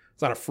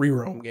 it's not a free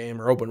roam game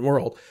or open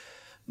world,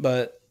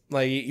 but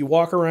like, you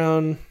walk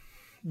around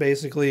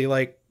basically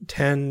like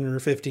 10 or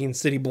 15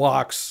 city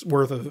blocks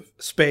worth of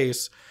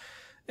space,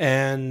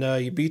 and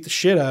you beat the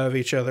shit out of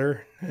each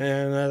other.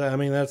 And I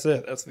mean, that's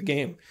it. That's the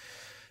game.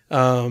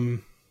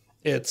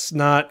 It's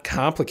not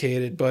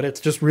complicated, but it's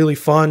just really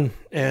fun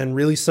and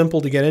really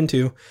simple to get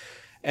into.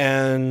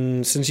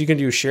 And since you can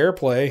do share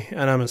play,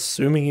 and I'm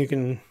assuming you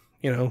can,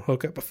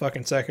 hook up a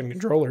fucking second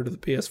controller to the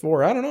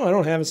PS4. I don't know. I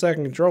don't have a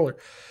second controller.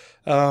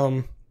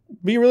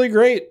 Be really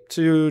great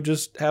to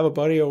just have a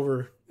buddy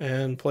over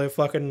and play a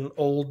fucking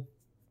old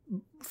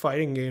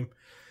fighting game.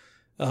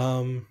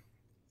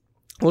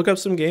 Look up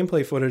some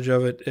gameplay footage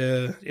of it.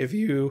 If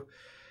you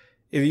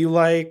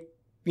like,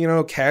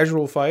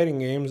 casual fighting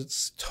games,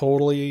 it's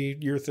totally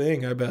your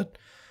thing, I bet.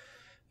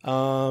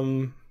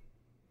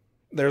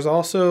 There's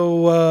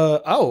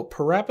also,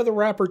 Parappa the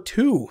Rapper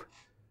 2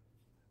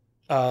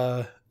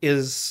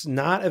 is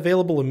not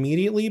available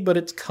immediately, but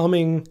it's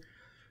coming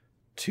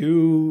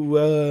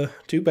to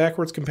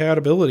backwards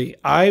compatibility.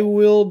 I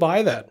will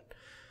buy that.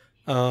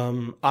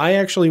 I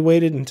actually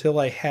waited until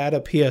I had a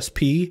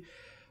PSP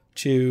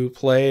to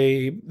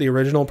play the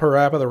original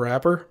Parappa the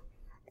Rapper,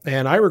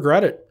 and I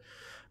regret it,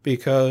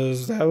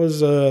 because that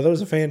was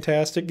a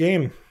fantastic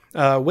game.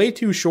 Way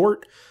too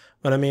short,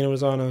 but I mean, it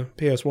was on a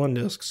PS1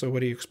 disc, so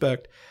what do you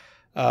expect?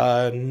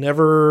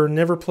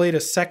 Never played a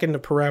second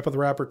of Parappa the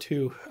Rapper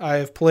 2. I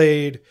have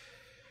played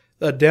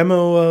a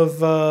demo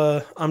of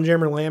I'm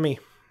Jammer Lammy,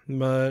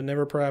 but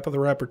never Parappa the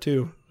Rapper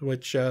 2,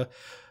 which,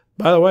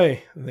 by the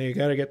way, you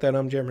got to get that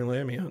I'm Jammer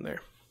Lammy on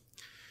there.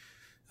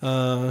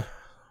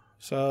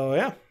 So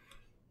yeah,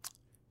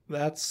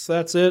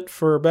 that's it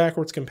for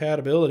backwards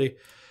compatibility,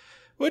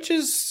 which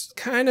is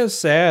kind of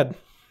sad,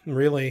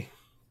 really.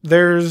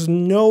 There's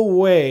no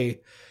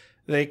way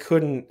they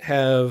couldn't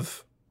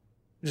have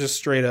just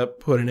straight up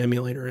put an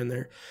emulator in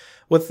there.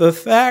 With the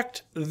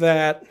fact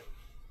that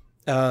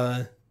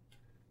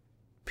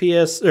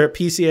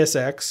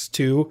PCSX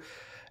 2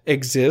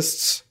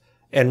 exists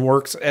and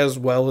works as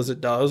well as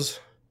it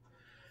does,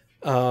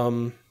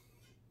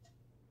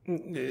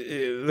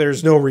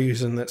 there's no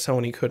reason that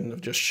Sony couldn't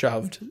have just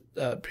shoved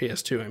a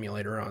PS2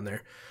 emulator on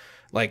there.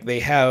 Like, they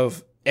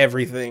have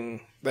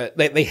everything that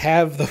they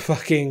have, the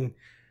fucking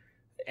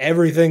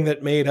everything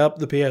that made up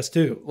the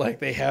PS2. Like,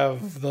 they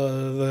have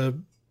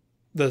the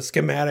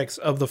schematics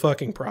of the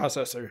fucking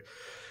processor.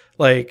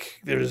 Like,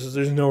 there's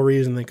no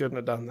reason they couldn't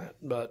have done that,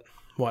 but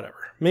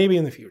whatever. Maybe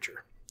in the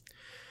future.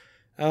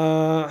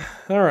 All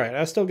right,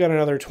 I still got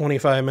another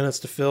 25 minutes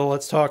to fill.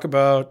 Let's talk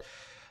about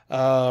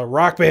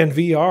Rock Band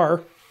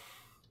VR.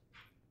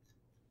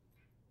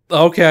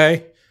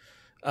 Okay.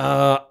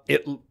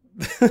 It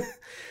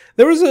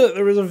there was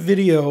a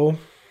video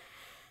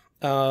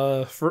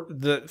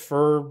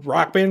for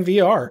Rock Band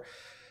VR.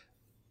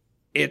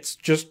 It's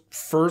just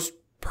first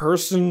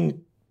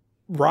person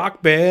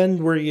rock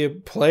band where you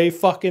play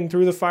fucking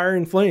through the fire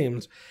and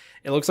flames.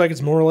 It looks like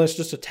it's more or less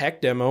just a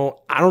tech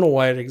demo. I don't know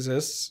why it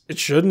exists. It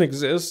shouldn't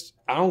exist.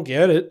 I don't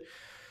get it.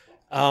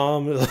 It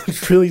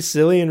looks really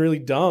silly and really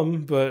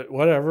dumb, but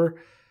whatever.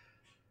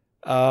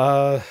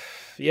 Yeah,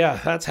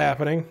 that's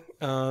happening.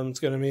 It's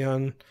going to be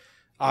on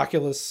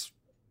Oculus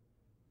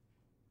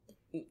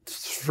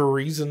for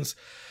reasons.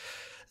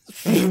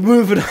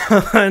 Moving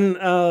on,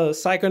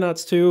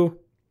 Psychonauts 2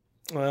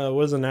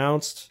 was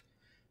announced.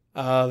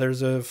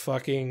 There's a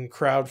fucking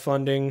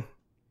crowdfunding.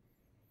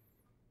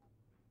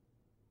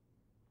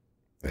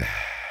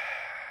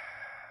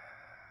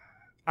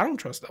 I don't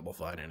trust Double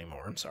Fine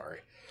anymore. I'm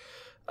sorry.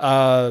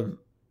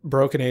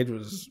 Broken Age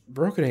is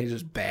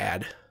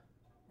bad.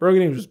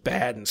 Broken Age was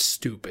bad and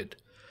stupid.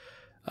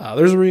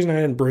 There's a reason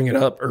I didn't bring it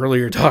up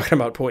earlier talking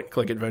about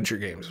point-and-click adventure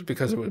games,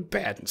 because it was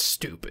bad and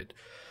stupid.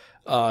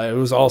 It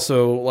was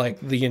also like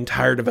the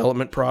entire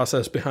development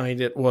process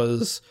behind it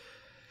was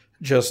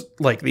just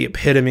like the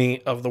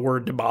epitome of the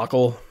word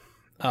debacle.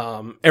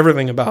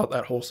 Everything about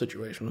that whole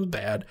situation was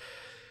bad.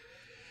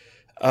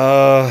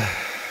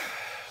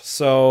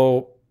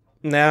 So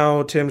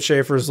now Tim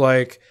Schafer's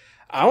like,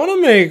 I want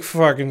to make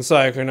fucking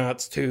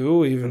Psychonauts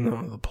 2, even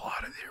though the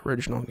plot of the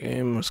original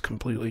game was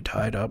completely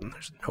tied up and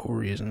there's no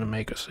reason to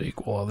make a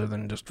sequel other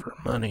than just for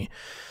money.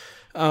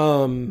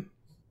 I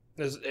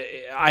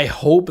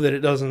hope that it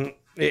doesn't.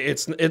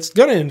 It's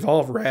going to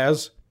involve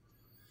Raz.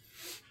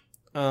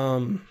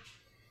 I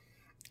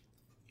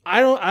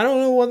don't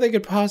know what they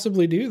could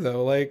possibly do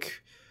though.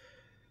 Like,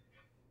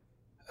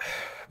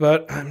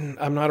 but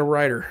I'm not a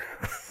writer,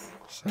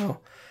 so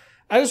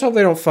I just hope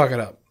they don't fuck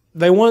it up.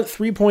 They want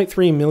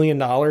 $3.3 million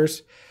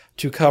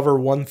to cover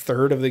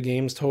 1/3 of the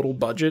game's total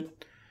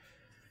budget.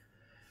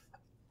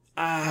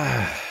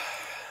 I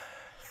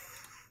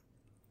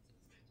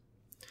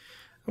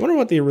wonder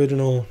what the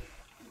original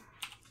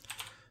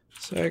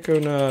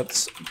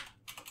Psychonauts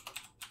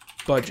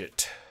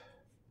budget.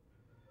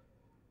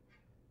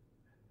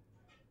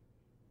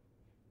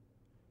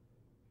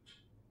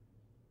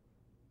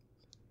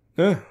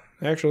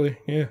 Actually,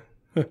 yeah.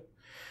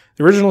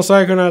 The original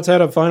Psychonauts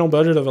had a final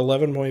budget of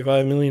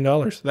 $11.5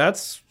 million.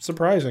 That's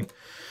surprising.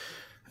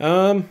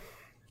 I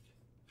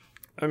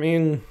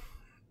mean,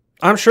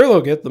 I'm sure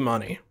they'll get the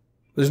money.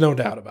 There's no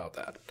doubt about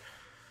that.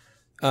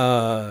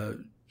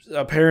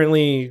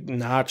 Apparently,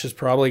 Notch is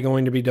probably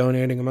going to be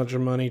donating a bunch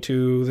of money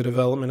to the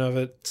development of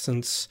it,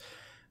 since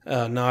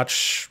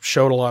Notch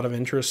showed a lot of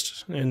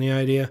interest in the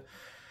idea.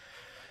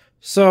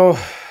 So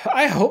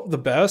I hope the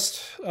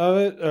best of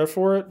it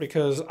for it,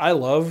 because I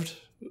loved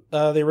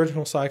the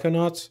original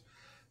Psychonauts.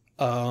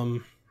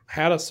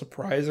 Had a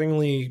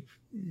surprisingly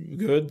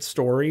good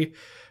story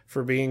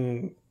for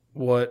being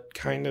what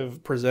kind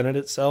of presented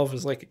itself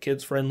as like a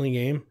kids-friendly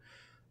game.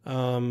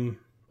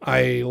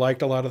 I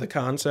liked a lot of the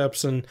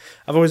concepts, and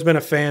I've always been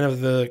a fan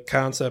of the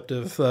concept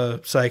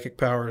of psychic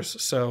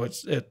powers, so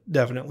it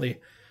definitely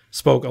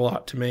spoke a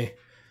lot to me.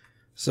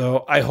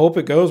 So I hope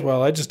it goes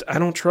well. I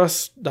don't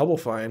trust Double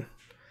Fine.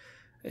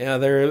 Yeah,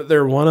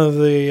 they're one of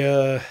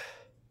the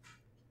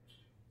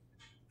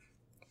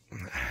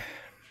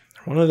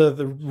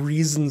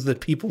reasons that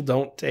people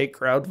don't take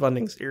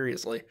crowdfunding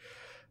seriously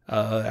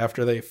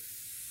after they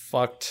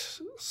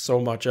fucked so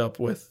much up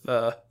with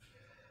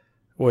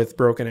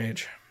Broken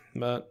Age.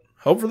 But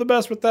hope for the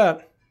best with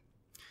that.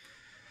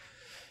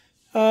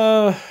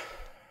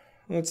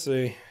 Let's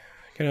see.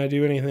 Can I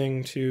do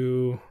anything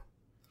to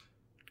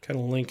kind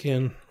of link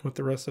in with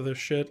the rest of this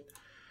shit?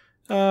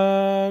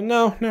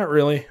 No, not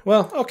really.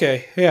 Well,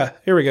 okay. Yeah,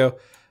 here we go.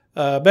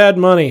 Bad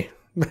money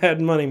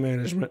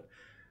management.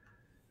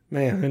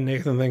 Man, and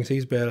Nathan thinks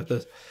he's bad at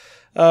this.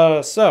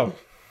 So,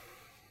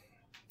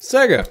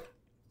 Sega.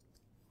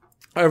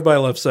 Everybody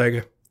loves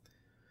Sega.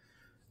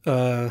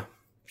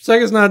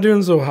 Sega's not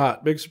doing so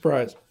hot. Big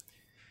surprise.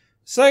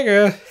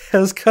 Sega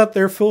has cut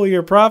their full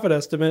year profit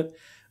estimate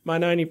by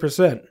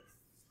 90%.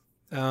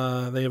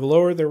 They have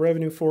lowered their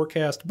revenue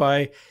forecast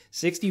by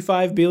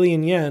 65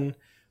 billion yen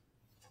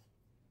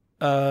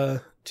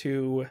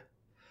to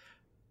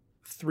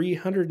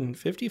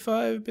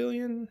 355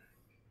 billion.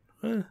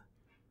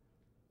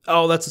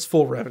 Oh, that's its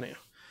full revenue.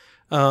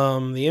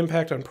 The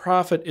impact on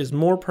profit is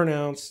more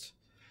pronounced,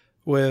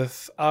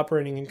 with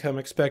operating income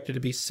expected to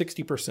be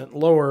 60%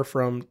 lower,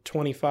 from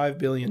 25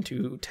 billion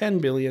to 10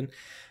 billion.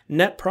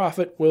 Net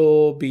profit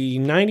will be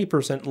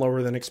 90%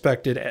 lower than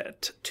expected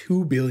at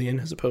 2 billion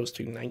as opposed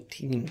to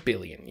 19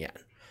 billion yen.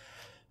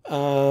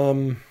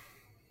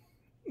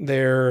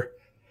 Their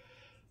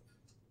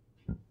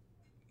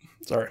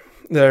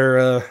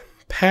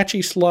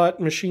patchy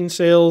slot machine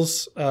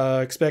sales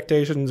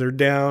expectations are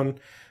down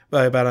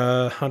by about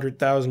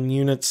 100,000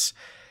 units,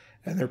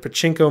 and their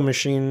pachinko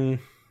machine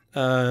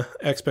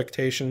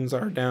expectations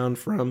are down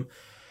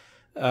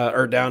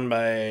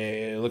by,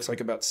 it looks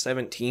like about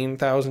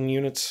 17,000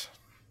 units.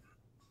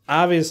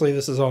 Obviously,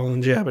 this is all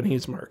in the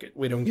Japanese market.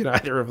 We don't get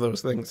either of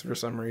those things for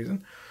some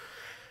reason.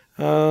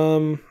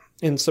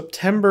 In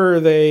September,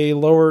 they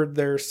lowered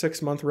their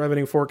 6-month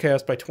revenue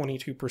forecast by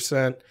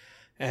 22%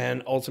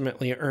 and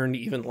ultimately earned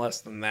even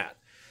less than that.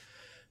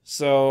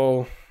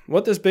 So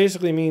what this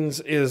basically means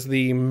is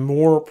the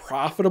more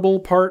profitable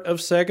part of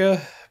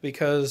Sega,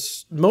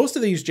 because most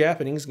of these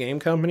Japanese game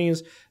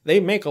companies, they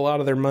make a lot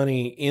of their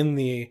money in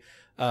the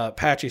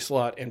patchy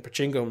slot and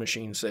pachinko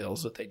machine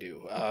sales that they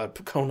do.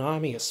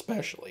 Konami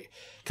especially.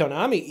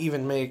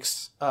 Konami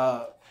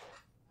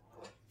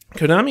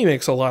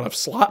makes a lot of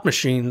slot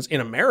machines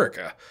in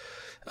America.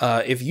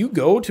 If you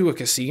go to a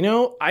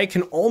casino, I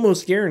can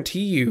almost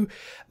guarantee you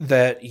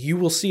that you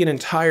will see an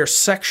entire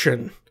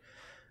section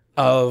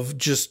of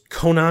just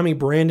Konami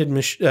branded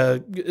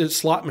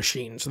slot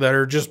machines that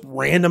are just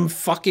random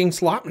fucking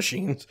slot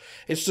machines.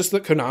 It's just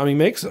that Konami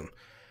makes them.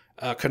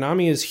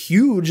 Konami is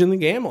huge in the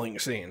gambling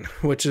scene,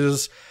 which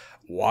is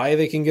why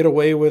they can get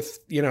away with,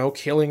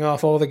 killing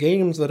off all the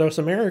games that us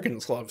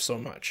Americans love so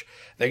much.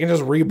 They can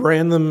just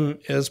rebrand them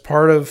as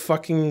part of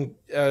fucking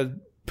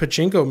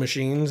pachinko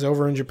machines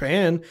over in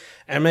Japan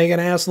and make an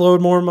ass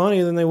load more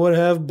money than they would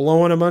have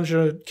blowing a bunch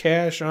of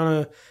cash on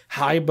a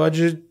high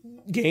budget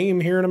game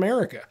here in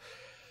America.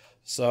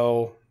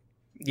 So,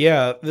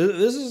 yeah,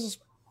 this is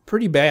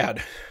pretty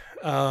bad.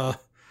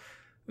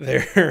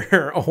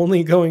 They're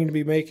only going to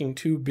be making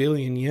 2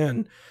 billion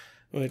yen,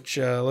 which,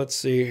 let's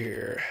see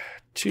here.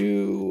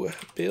 2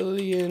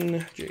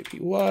 billion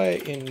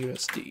JPY in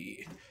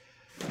USD.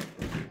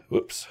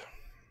 Whoops.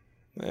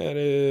 That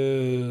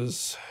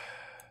is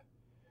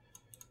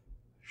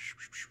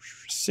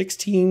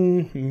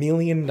 $16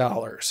 million.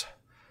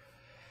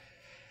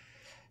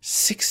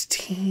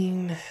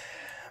 $16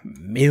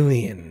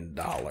 million.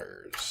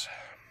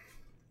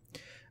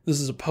 This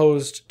is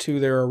opposed to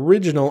their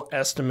original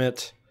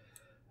estimate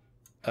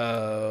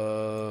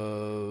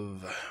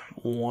of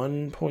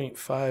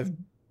 1.5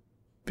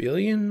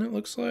 billion, it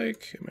looks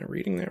like. Am I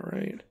reading that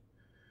right?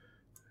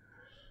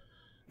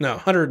 No,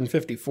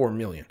 154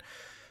 million.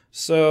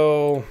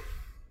 So,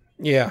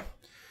 yeah.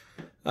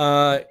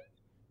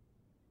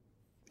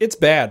 It's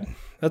bad.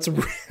 This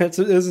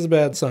is a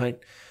bad sign.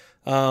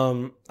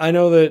 I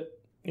know that,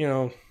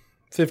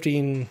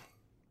 15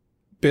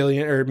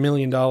 billion or $1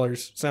 million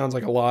sounds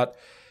like a lot.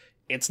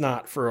 It's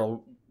not for a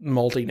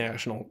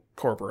multinational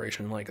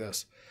corporation like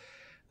this.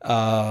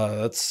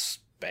 That's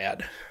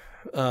bad.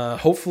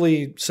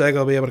 Hopefully Sega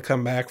will be able to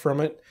come back from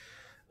it.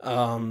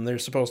 They're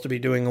supposed to be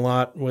doing a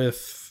lot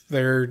with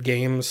their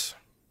games,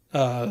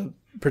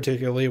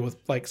 particularly with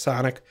like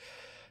Sonic.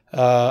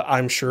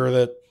 I'm sure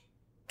that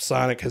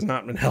Sonic has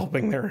not been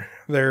helping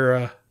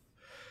their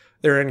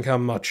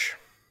income much.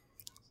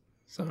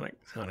 Sonic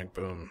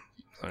Boom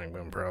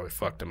probably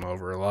fucked them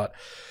over a lot.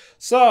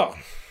 So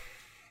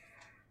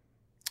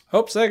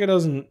hope Sega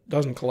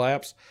doesn't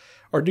collapse,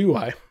 or do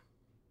I?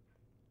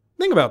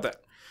 Think about that.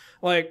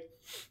 Like,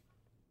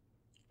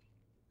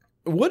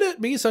 would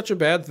it be such a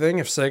bad thing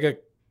if Sega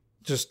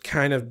just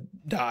kind of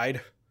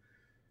died?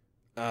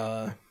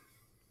 I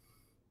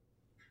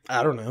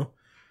don't know.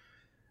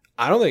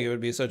 I don't think it would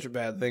be such a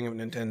bad thing if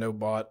Nintendo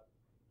bought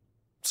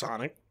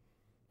Sonic.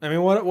 I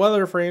mean, what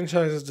other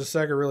franchises does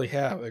Sega really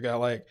have? They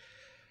got like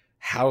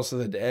House of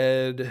the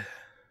Dead,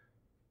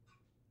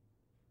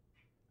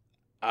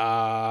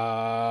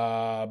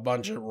 a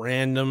bunch of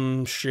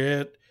random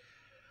shit.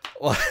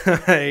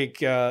 Like,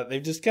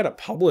 they've just kind of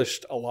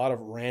published a lot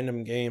of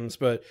random games,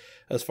 but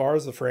as far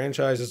as the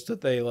franchises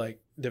that they like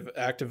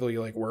actively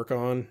like work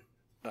on,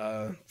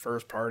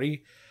 first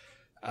party,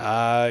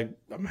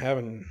 I'm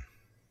having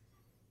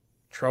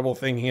trouble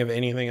thinking of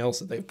anything else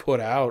that they've put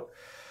out,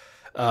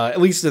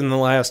 at least in the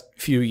last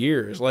few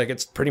years. Like,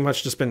 it's pretty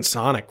much just been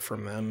Sonic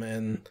from them,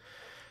 and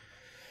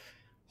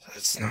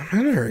it's not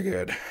been very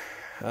good.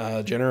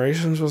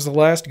 Generations was the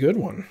last good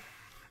one.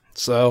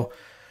 So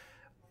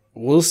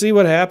we'll see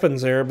what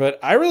happens there, but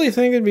I really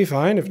think it'd be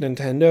fine if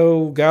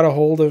Nintendo got a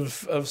hold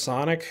of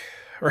Sonic,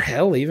 or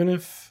hell, even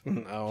if...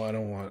 No, I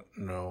don't want...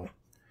 No.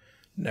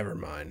 Never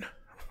mind.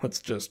 Let's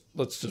just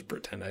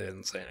pretend I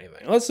didn't say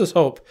anything. Let's just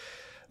hope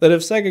that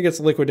if Sega gets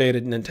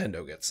liquidated,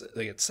 Nintendo gets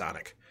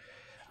Sonic.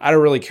 I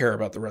don't really care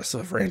about the rest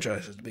of the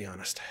franchises, to be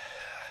honest.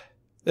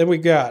 Then we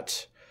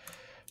got...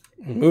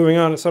 Moving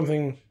on to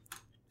something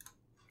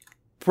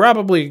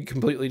probably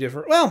completely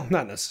different. Well,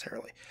 not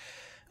necessarily.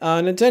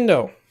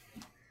 Nintendo.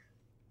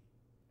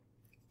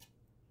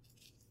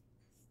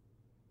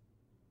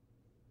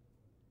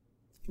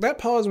 That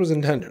pause was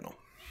intentional.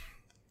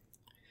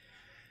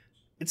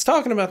 It's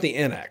talking about the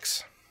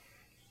NX.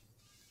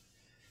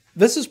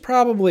 This is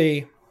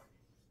probably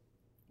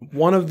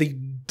one of the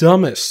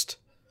dumbest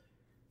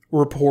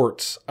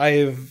reports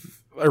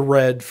I've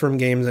read from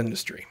games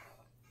industry.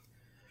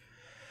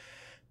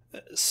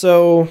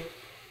 So,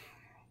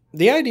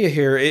 the idea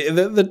here,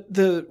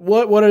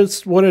 what it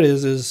is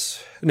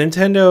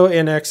Nintendo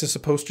NX is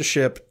supposed to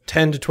ship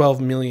 10 to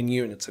 12 million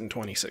units in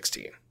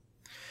 2016.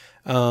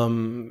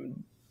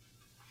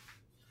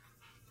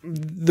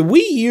 The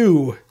Wii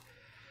U,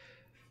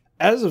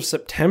 as of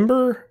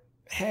September,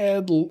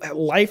 had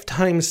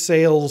lifetime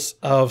sales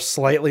of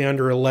slightly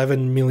under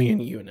 11 million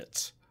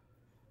units.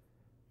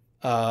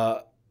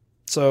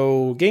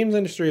 So Games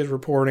Industry is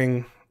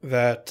reporting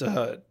that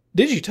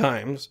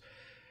Digitimes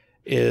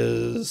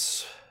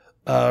is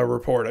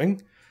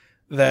reporting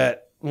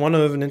that one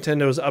of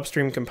Nintendo's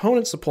upstream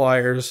component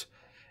suppliers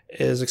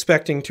is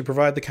expecting to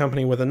provide the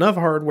company with enough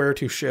hardware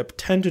to ship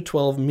 10 to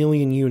 12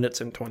 million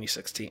units in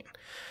 2016,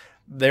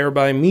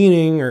 thereby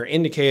meaning or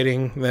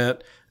indicating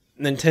that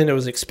Nintendo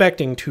is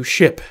expecting to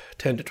ship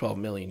 10 to 12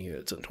 million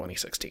units in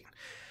 2016.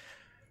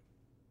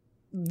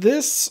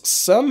 This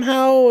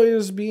somehow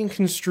is being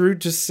construed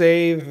to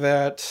say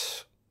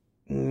that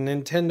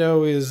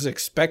Nintendo is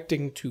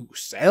expecting to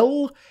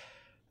sell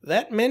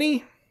that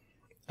many.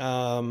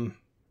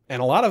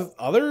 And a lot of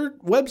other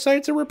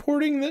websites are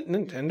reporting that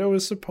Nintendo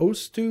is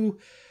supposed to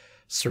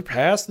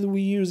surpass the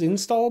Wii U's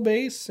install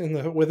base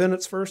within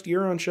its first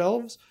year on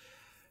shelves.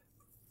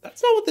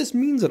 That's not what this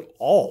means at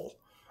all.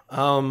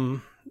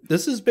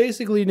 This is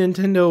basically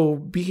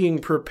Nintendo being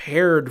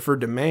prepared for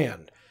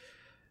demand.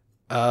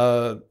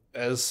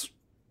 As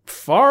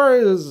far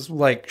as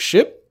like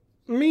ship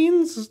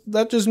means,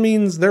 that just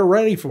means they're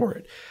ready for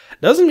it.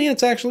 Doesn't mean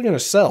it's actually going to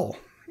sell.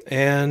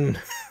 And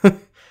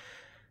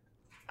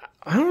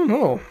I don't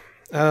know.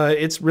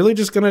 It's really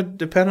just going to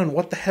depend on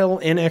what the hell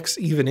NX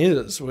even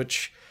is,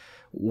 which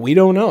we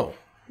don't know.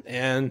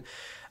 And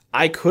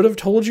I could have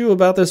told you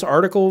about this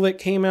article that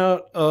came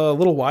out a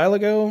little while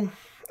ago.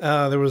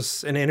 There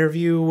was an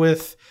interview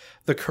with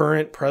the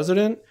current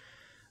president,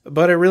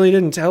 but it really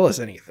didn't tell us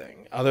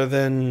anything other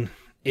than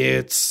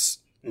it's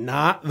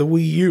not the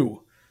Wii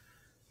U.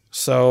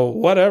 So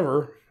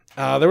whatever.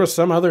 There was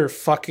some other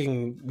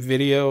fucking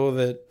video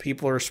that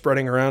people are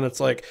spreading around. It's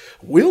like,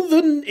 will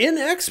the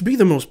NX be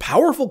the most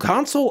powerful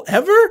console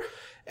ever?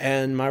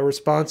 And my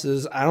response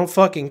is, I don't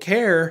fucking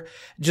care.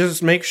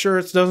 Just make sure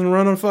it doesn't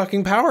run on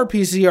fucking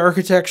PowerPC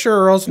architecture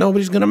or else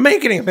nobody's going to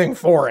make anything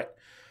for it.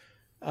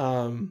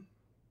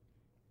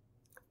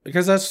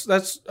 Because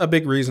that's a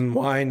big reason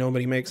why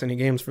nobody makes any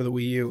games for the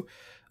Wii U.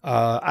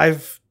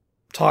 I've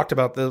talked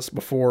about this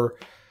before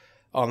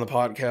on the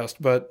podcast,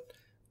 but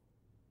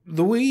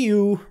the Wii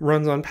U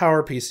runs on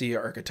PowerPC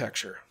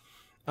architecture.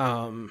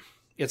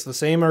 It's the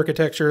same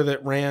architecture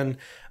that ran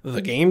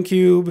the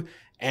GameCube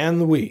and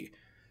the Wii.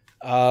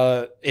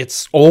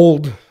 It's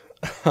old.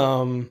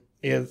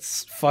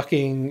 It's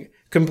fucking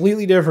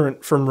completely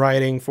different from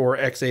writing for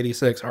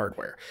x86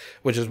 hardware,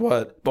 which is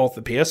what both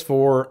the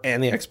PS4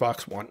 and the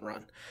Xbox One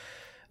run.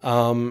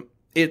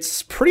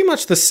 It's pretty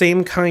much the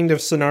same kind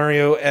of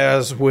scenario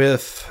as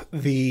with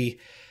the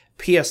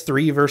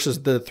PS3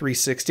 versus the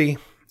 360.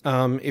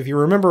 If you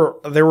remember,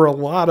 there were a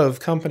lot of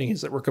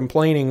companies that were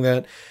complaining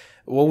that,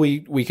 well,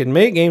 we can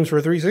make games for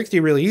 360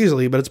 really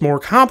easily, but it's more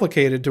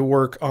complicated to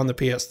work on the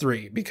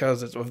PS3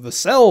 because it's of the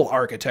cell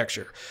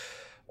architecture.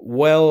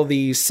 Well,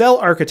 the cell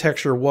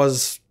architecture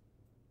was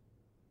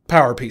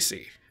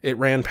PowerPC. It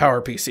ran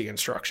PowerPC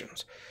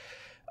instructions.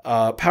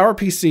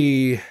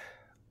 PowerPC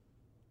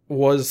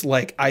was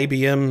like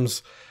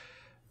IBM's.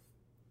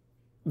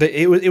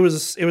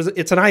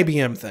 It's an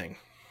IBM thing,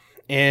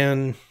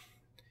 and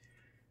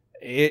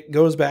it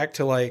goes back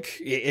to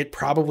like it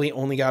probably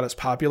only got as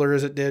popular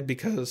as it did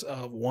because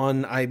of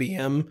one,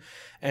 IBM,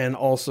 and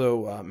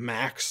also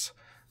Macs.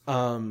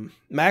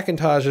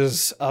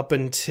 Macintoshes up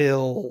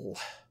until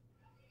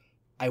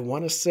I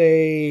want to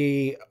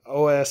say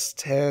OS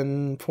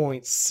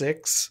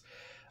 10.6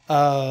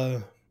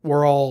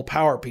 were all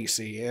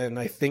PowerPC, and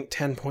I think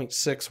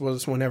 10.6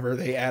 was whenever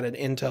they added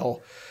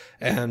Intel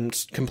and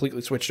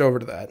completely switched over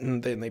to that,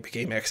 and then they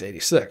became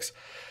x86.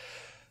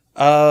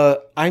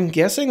 I'm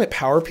guessing that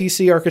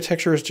PowerPC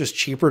architecture is just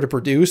cheaper to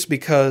produce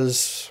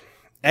because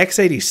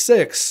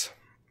x86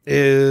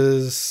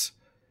 is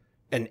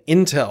an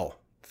Intel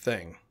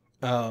thing.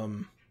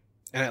 And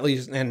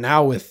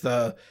now with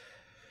the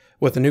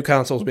new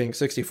consoles being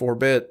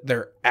 64-bit,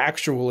 they're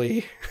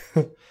actually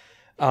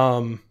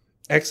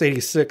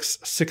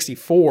x86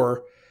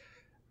 64,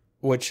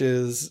 which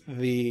is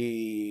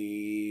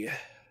the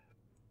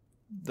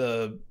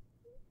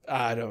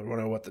I don't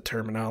know what the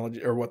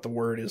terminology or what the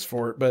word is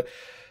for it, but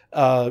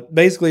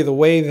basically the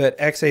way that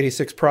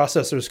x86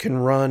 processors can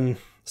run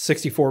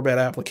 64-bit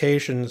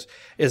applications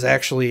is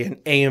actually an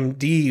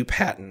AMD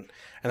patent.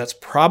 And that's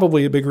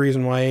probably a big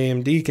reason why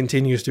AMD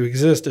continues to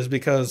exist, is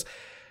because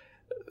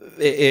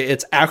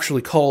it's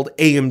actually called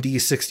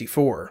AMD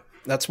 64.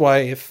 That's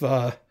why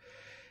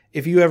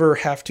if you ever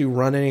have to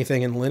run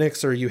anything in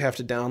Linux, or you have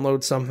to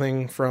download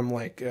something from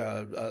like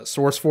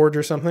SourceForge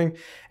or something,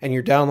 and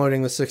you're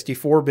downloading the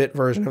 64-bit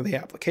version of the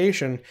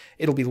application,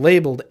 it'll be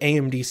labeled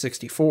AMD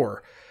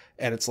 64.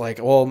 And it's like,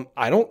 well,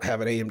 I don't have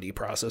an AMD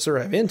processor,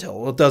 I have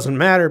Intel. Well, it doesn't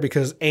matter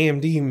because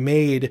AMD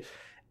made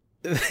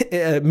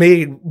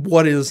made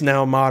what is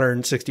now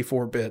modern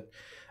 64-bit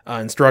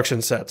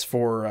instruction sets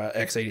for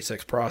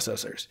x86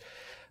 processors.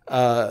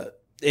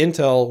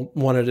 Intel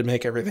wanted to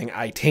make everything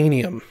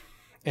Itanium,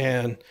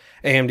 and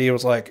AMD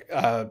was like,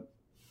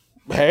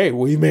 hey,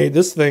 we made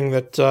this thing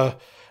that,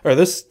 or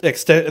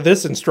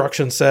this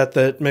instruction set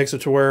that makes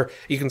it to where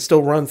you can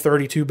still run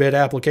 32-bit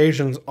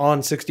applications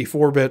on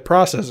 64-bit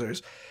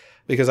processors,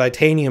 because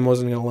Itanium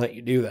wasn't going to let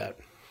you do that.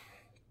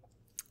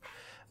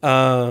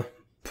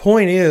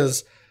 Point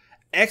is,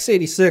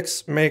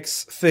 x86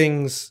 makes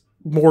things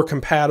more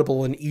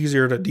compatible and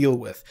easier to deal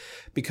with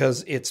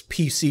because it's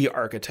PC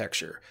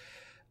architecture.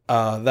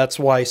 That's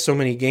why so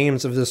many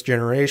games of this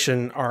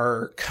generation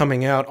are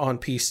coming out on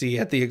PC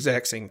at the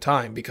exact same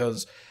time,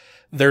 because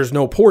there's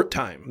no port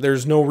time.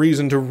 There's no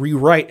reason to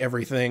rewrite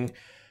everything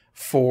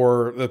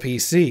for the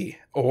PC,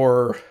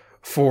 or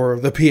for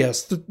the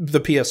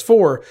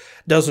PS4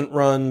 doesn't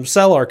run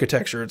cell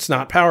architecture. It's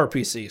not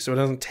PowerPC, so it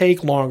doesn't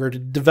take longer to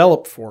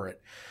develop for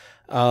it.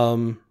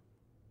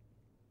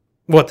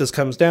 What this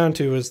comes down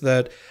to is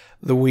that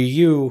the Wii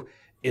U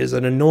is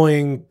an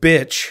annoying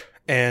bitch,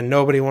 and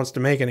nobody wants to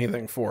make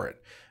anything for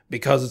it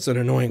because it's an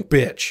annoying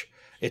bitch.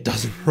 It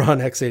doesn't run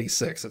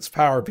x86. It's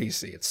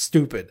PowerPC. It's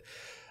stupid.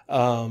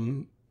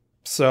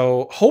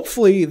 So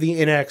hopefully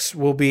the NX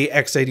will be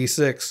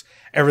x86.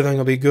 Everything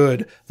will be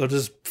good. They'll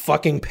just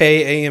fucking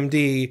pay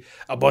AMD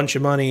a bunch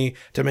of money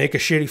to make a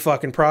shitty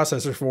fucking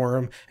processor for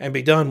them and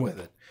be done with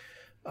it.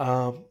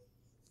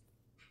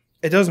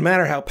 It doesn't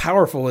matter how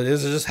powerful it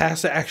is. It just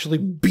has to actually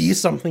be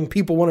something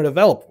people want to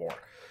develop for.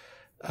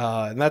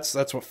 And that's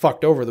what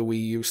fucked over the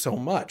Wii U so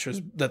much,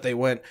 is that they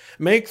went,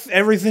 make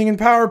everything in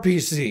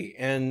PowerPC.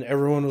 And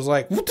everyone was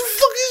like, what the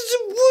fuck is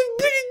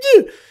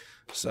it?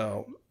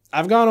 So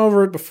I've gone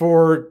over it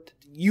before.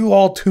 You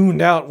all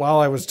tuned out while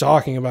I was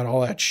talking about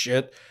all that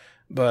shit,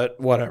 but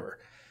whatever.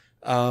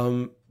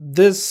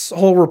 This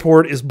whole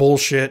report is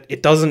bullshit.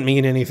 It doesn't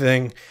mean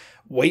anything.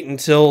 Wait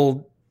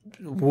until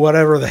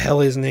whatever the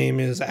hell his name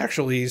is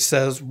actually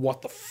says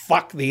what the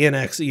fuck the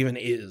NX even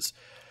is.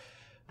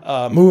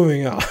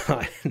 Moving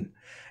on.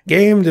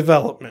 Game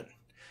development.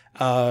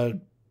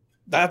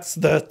 That's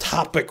the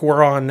topic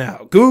we're on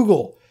now.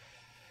 Google.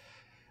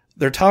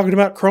 They're talking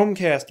about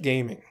Chromecast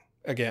gaming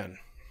again.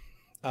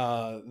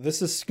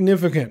 This is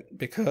significant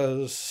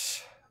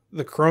because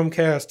the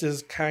Chromecast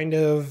is kind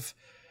of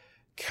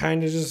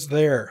just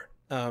there.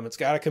 It's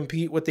got to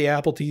compete with the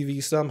Apple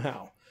TV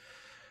somehow.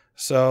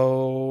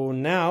 So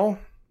now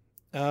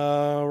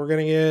we're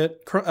going to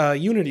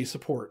get Unity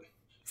support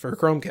for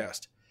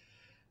Chromecast.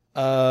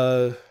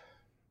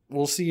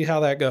 We'll see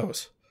how that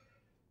goes.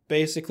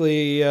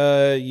 Basically,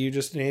 you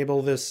just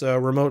enable this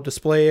remote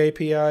display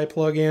API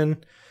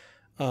plugin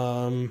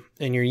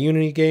in your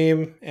Unity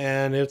game,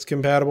 and it's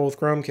compatible with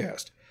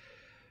Chromecast.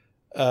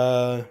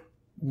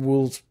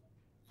 We'll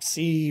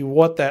see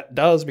what that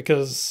does,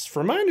 because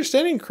from my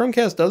understanding,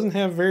 Chromecast doesn't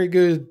have very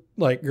good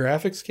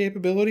graphics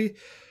capability.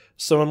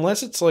 So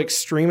unless it's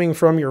streaming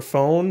from your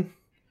phone,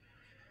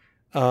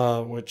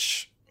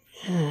 which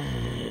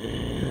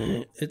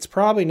it's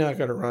probably not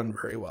going to run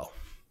very well.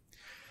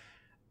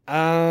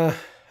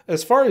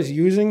 As far as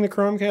using the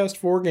Chromecast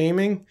for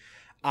gaming,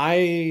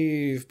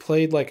 I've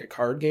played a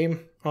card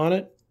game on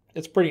it.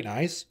 It's pretty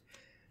nice.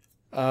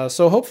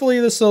 So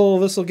hopefully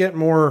this'll get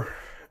more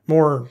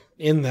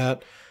in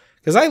that,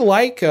 because I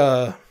like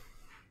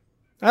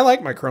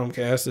my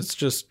Chromecast. It's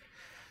just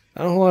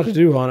not a whole lot to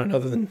do on it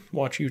other than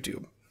watch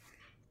YouTube.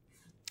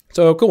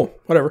 So cool,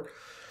 whatever.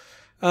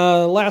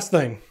 Last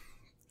thing,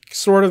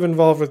 sort of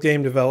involved with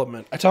game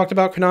development. I talked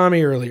about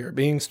Konami earlier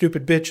being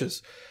stupid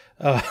bitches,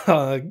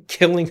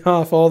 killing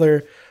off all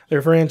their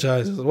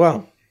franchises.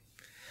 Well,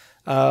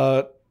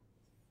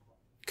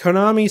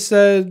 Konami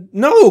said,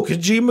 no,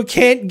 Kojima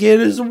can't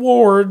get his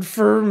award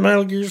for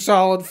Metal Gear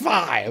Solid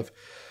 5.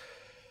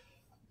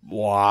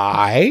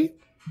 Why?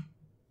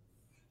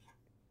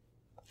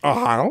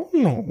 I don't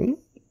know.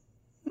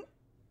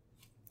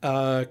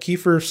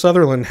 Kiefer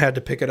Sutherland had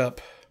to pick it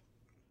up.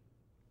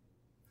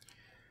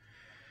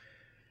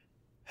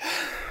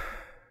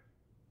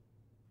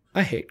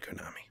 I hate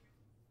Konami.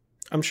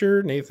 I'm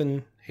sure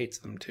Nathan hates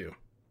them too.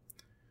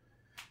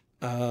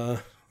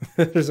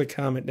 There's a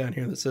comment down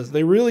here that says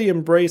they really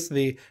embrace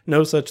the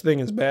no such thing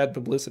as bad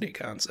publicity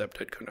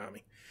concept at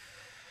Konami.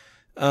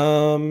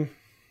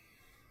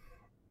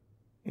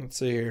 Let's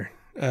see here.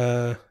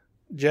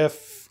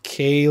 Jeff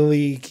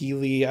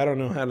Keighley, I don't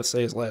know how to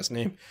say his last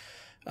name,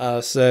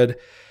 said,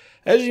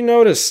 as you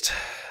noticed,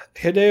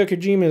 Hideo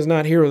Kojima is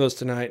not here with us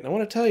tonight, and I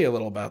want to tell you a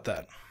little about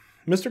that.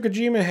 Mr.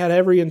 Kojima had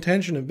every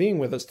intention of being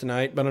with us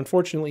tonight, but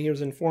unfortunately he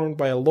was informed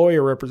by a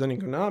lawyer representing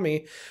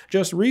Konami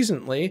just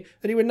recently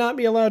that he would not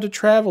be allowed to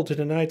travel to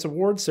tonight's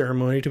awards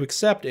ceremony to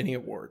accept any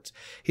awards.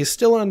 He's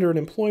still under an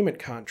employment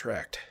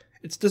contract.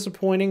 It's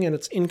disappointing, and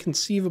it's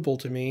inconceivable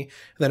to me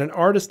that an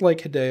artist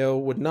like Hideo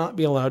would not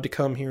be allowed to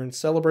come here and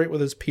celebrate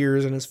with his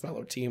peers and his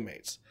fellow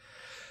teammates.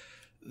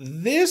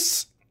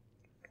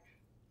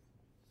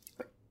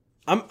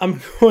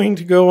 I'm going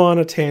to go on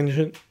a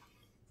tangent.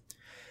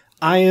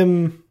 I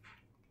am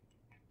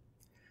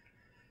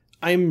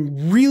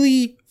I'm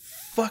really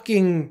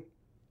fucking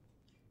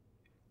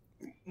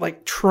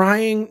like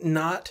trying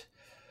not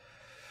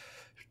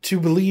to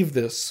believe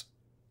this.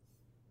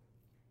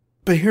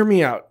 But hear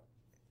me out.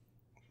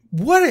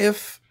 What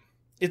if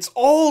it's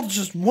all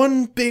just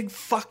one big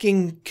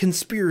fucking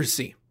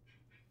conspiracy?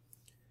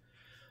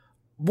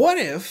 What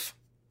if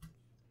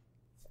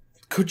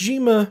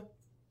Kojima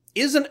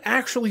isn't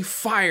actually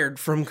fired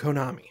from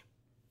Konami?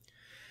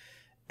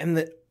 And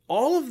that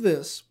all of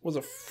this was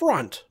a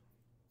front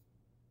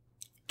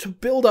to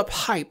build up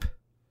hype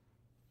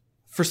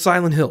for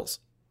Silent Hills.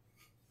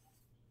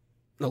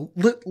 Now,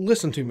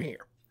 listen to me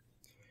here.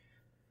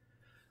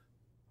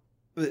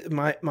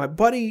 My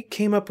buddy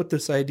came up with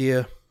this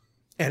idea,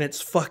 and it's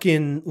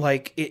fucking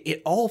like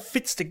it all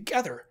fits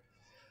together.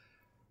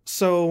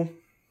 So,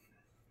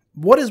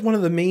 what is one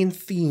of the main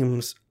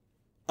themes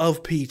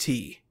of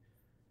PT?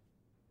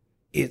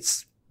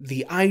 It's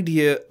the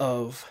idea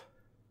of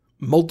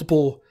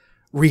multiple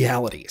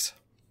realities.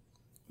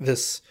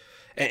 This,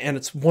 and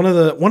it's one of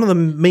the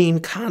main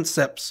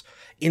concepts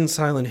in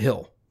Silent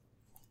Hill,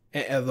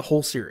 the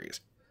whole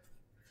series.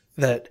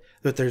 That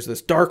there's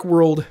this dark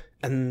world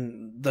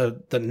and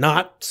the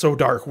not so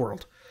dark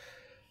world.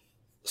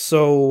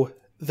 So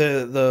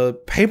the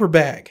paper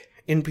bag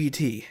in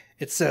PT,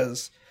 it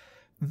says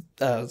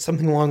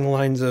something along the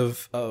lines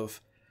of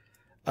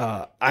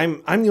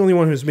I'm the only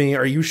one who's me.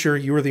 Are you sure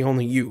you are the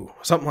only you?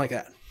 Something like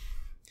that,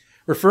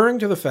 referring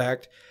to the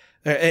fact.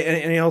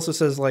 And he also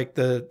says like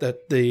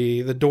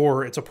the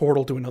door, it's a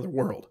portal to another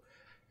world.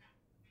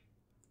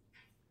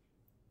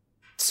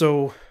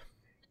 So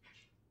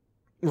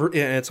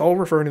it's all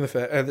referring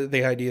to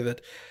the idea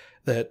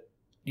that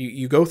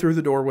you go through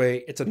the doorway,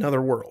 it's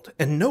another world.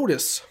 And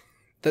notice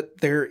that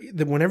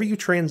whenever you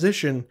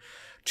transition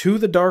to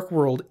the dark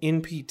world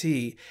in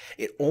PT,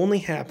 it only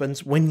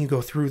happens when you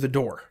go through the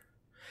door,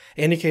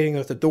 indicating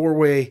that the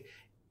doorway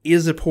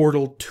is a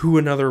portal to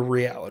another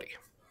reality.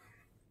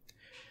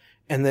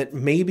 And that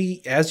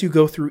maybe as you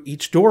go through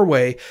each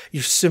doorway,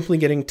 you're simply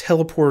getting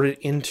teleported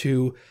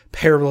into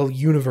parallel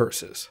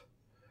universes.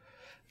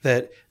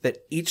 That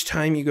each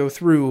time you go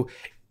through,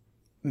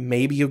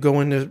 maybe you'll go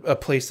into a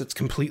place that's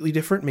completely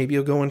different. Maybe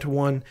you'll go into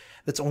one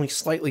that's only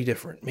slightly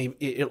different. Maybe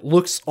it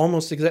looks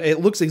it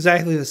looks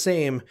exactly the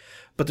same,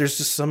 but there's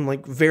just some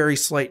like very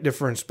slight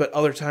difference. But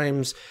other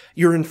times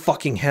you're in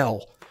fucking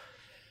hell.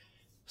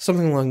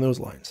 Something along those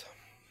lines.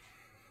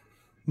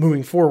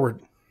 Moving forward,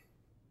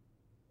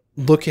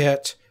 look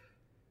at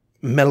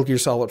Metal Gear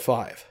Solid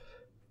 5.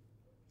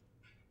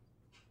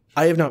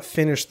 I have not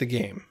finished the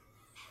game,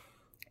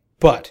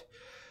 but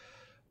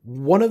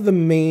one of the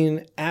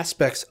main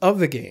aspects of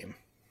the game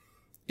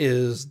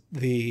is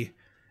the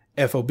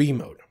FOB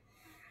mode,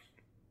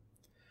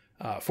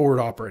 forward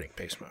operating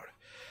base mode,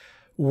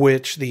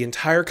 which the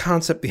entire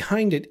concept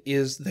behind it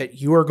is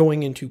that you are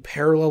going into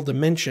parallel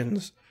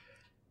dimensions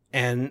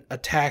and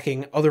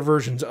attacking other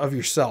versions of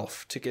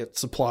yourself to get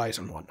supplies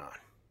and whatnot.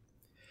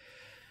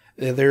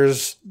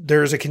 There's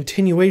a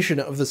continuation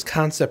of this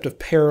concept of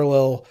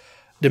parallel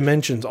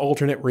dimensions,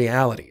 alternate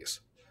realities.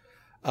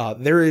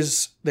 There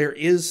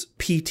is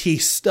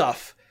PT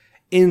stuff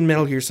in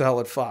Metal Gear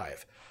Solid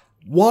 5.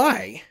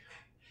 Why,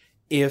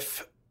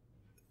 if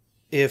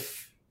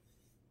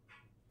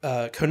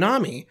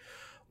Konami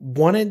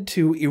wanted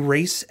to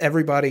erase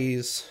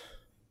everybody's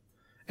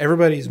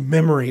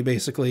memory,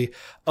 basically,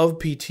 of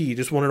PT,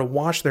 just wanted to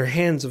wash their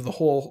hands of the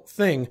whole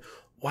thing,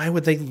 why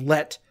would they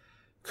let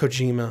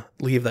Kojima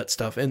leave that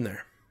stuff in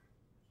there?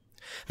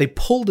 They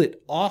pulled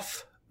it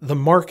off the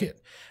market.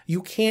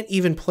 You can't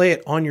even play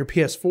it on your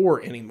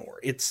PS4 anymore.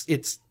 It's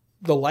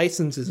the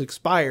license is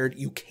expired.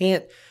 You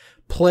can't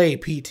play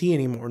PT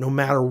anymore, no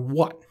matter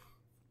what.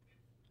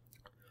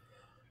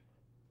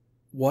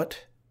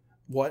 What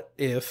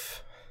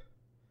if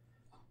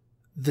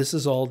this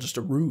is all just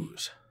a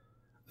ruse?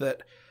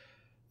 That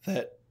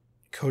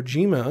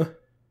Kojima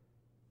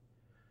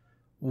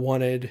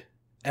wanted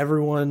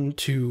everyone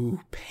to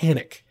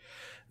panic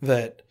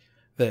that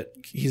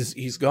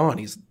he's gone.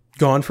 He's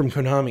gone from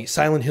Konami.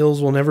 Silent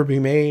Hills will never be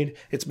made.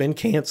 It's been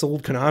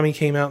canceled. Konami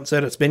came out and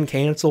said it's been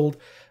canceled.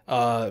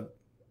 Guillermo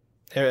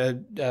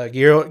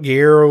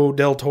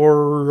del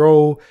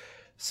Toro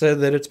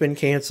said that it's been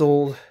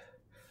canceled.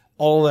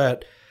 All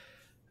that.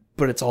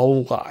 But it's all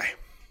a lie.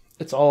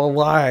 It's all a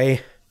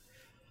lie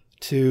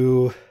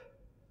to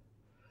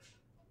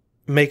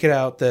make it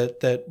out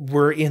that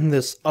we're in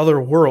this other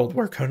world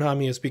where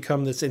Konami has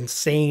become this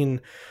insane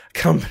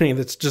company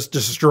that's just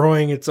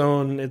destroying its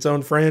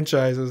own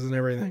franchises and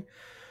everything.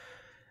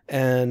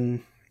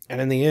 And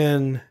in the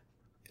end,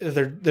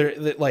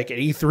 they're like at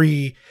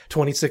E3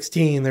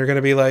 2016, they're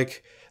gonna be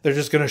like, they're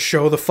just gonna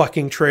show the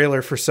fucking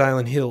trailer for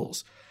Silent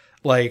Hills,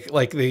 like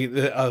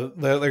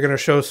they're gonna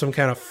show some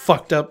kind of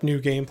fucked up new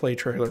gameplay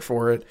trailer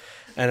for it,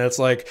 and it's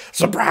like,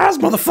 surprise,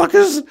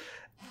 motherfuckers!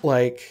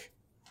 Like,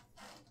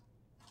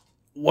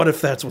 what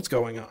if that's what's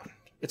going on?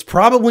 It's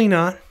probably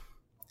not,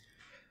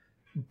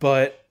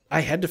 but I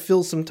had to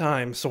fill some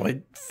time, so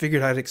I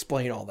figured I'd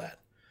explain all that.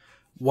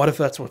 What if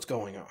that's what's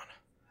going on?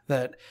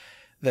 That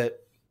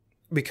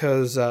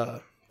because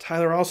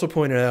Tyler also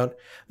pointed out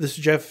this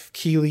Jeff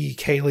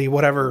Keighley,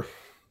 whatever.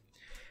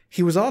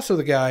 He was also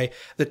the guy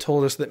that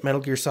told us that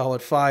Metal Gear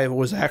Solid 5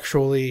 was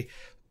actually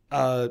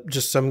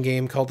just some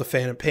game called The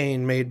Phantom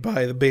Pain made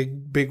by the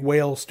big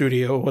whale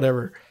studio,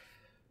 whatever.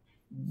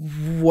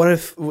 What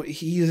if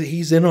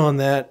he's in on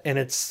that, and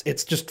it's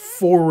just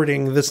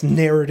forwarding this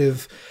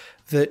narrative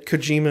that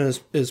Kojima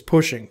is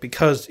pushing?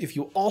 Because if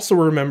you also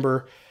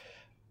remember,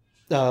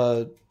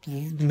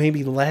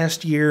 maybe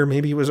last year,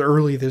 maybe it was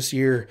early this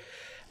year,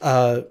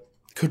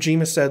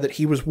 Kojima said that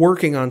he was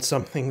working on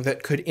something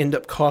that could end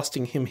up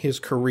costing him his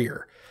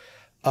career.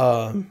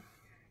 That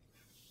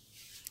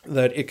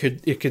it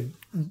could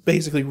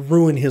basically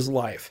ruin his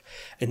life.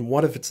 And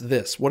what if it's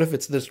this? What if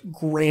it's this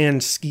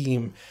grand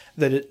scheme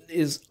that it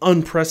is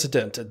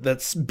unprecedented,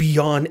 that's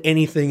beyond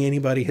anything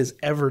anybody has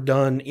ever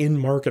done in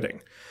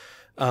marketing?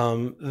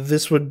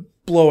 This would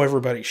blow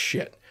everybody's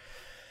shit.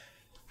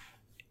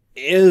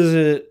 Is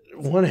it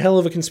one hell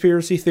of a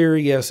conspiracy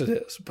theory? Yes, it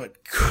is.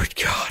 But good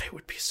God, it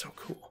would be so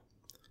cool.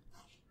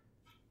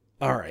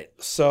 All right,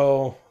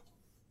 so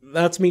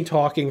that's me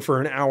talking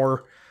for an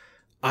hour.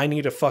 I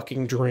need a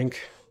fucking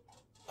drink.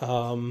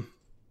 I'm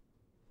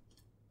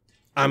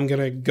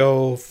gonna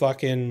go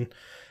fucking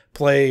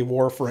play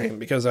Warframe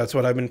because that's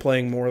what I've been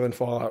playing more than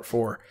Fallout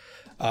 4.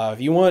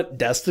 If you want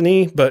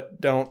Destiny, but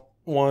don't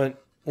want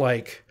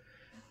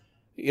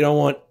you don't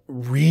want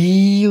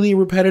really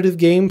repetitive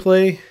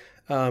gameplay,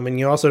 and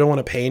you also don't want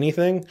to pay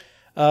anything,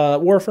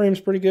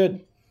 Warframe's pretty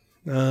good.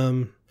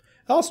 It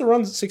also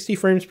runs at 60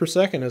 frames per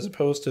second as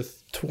opposed to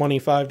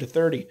 25 to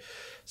 30.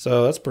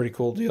 So that's a pretty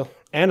cool deal.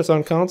 And it's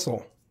on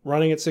console,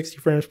 running at 60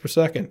 frames per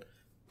second.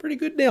 Pretty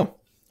good deal.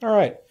 All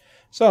right.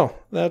 So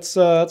that's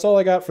all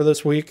I got for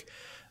this week.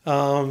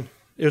 It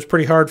was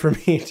pretty hard for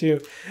me to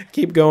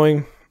keep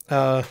going,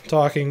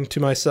 talking to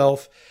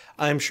myself.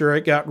 I'm sure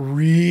it got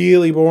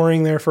really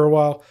boring there for a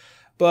while.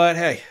 But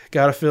hey,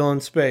 gotta fill in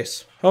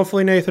space.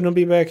 Hopefully Nathan will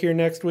be back here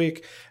next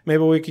week.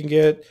 Maybe we can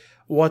get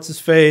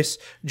what's-his-face,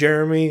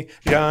 Jeremy,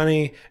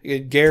 Johnny,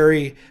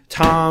 Gary,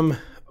 Tom,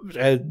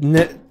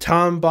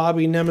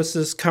 Bobby,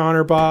 Nemesis,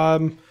 Connor,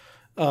 Bob,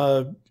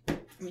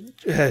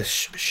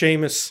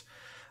 Seamus.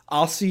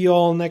 I'll see you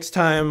all next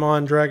time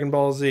on Dragon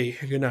Ball Z.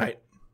 Good night.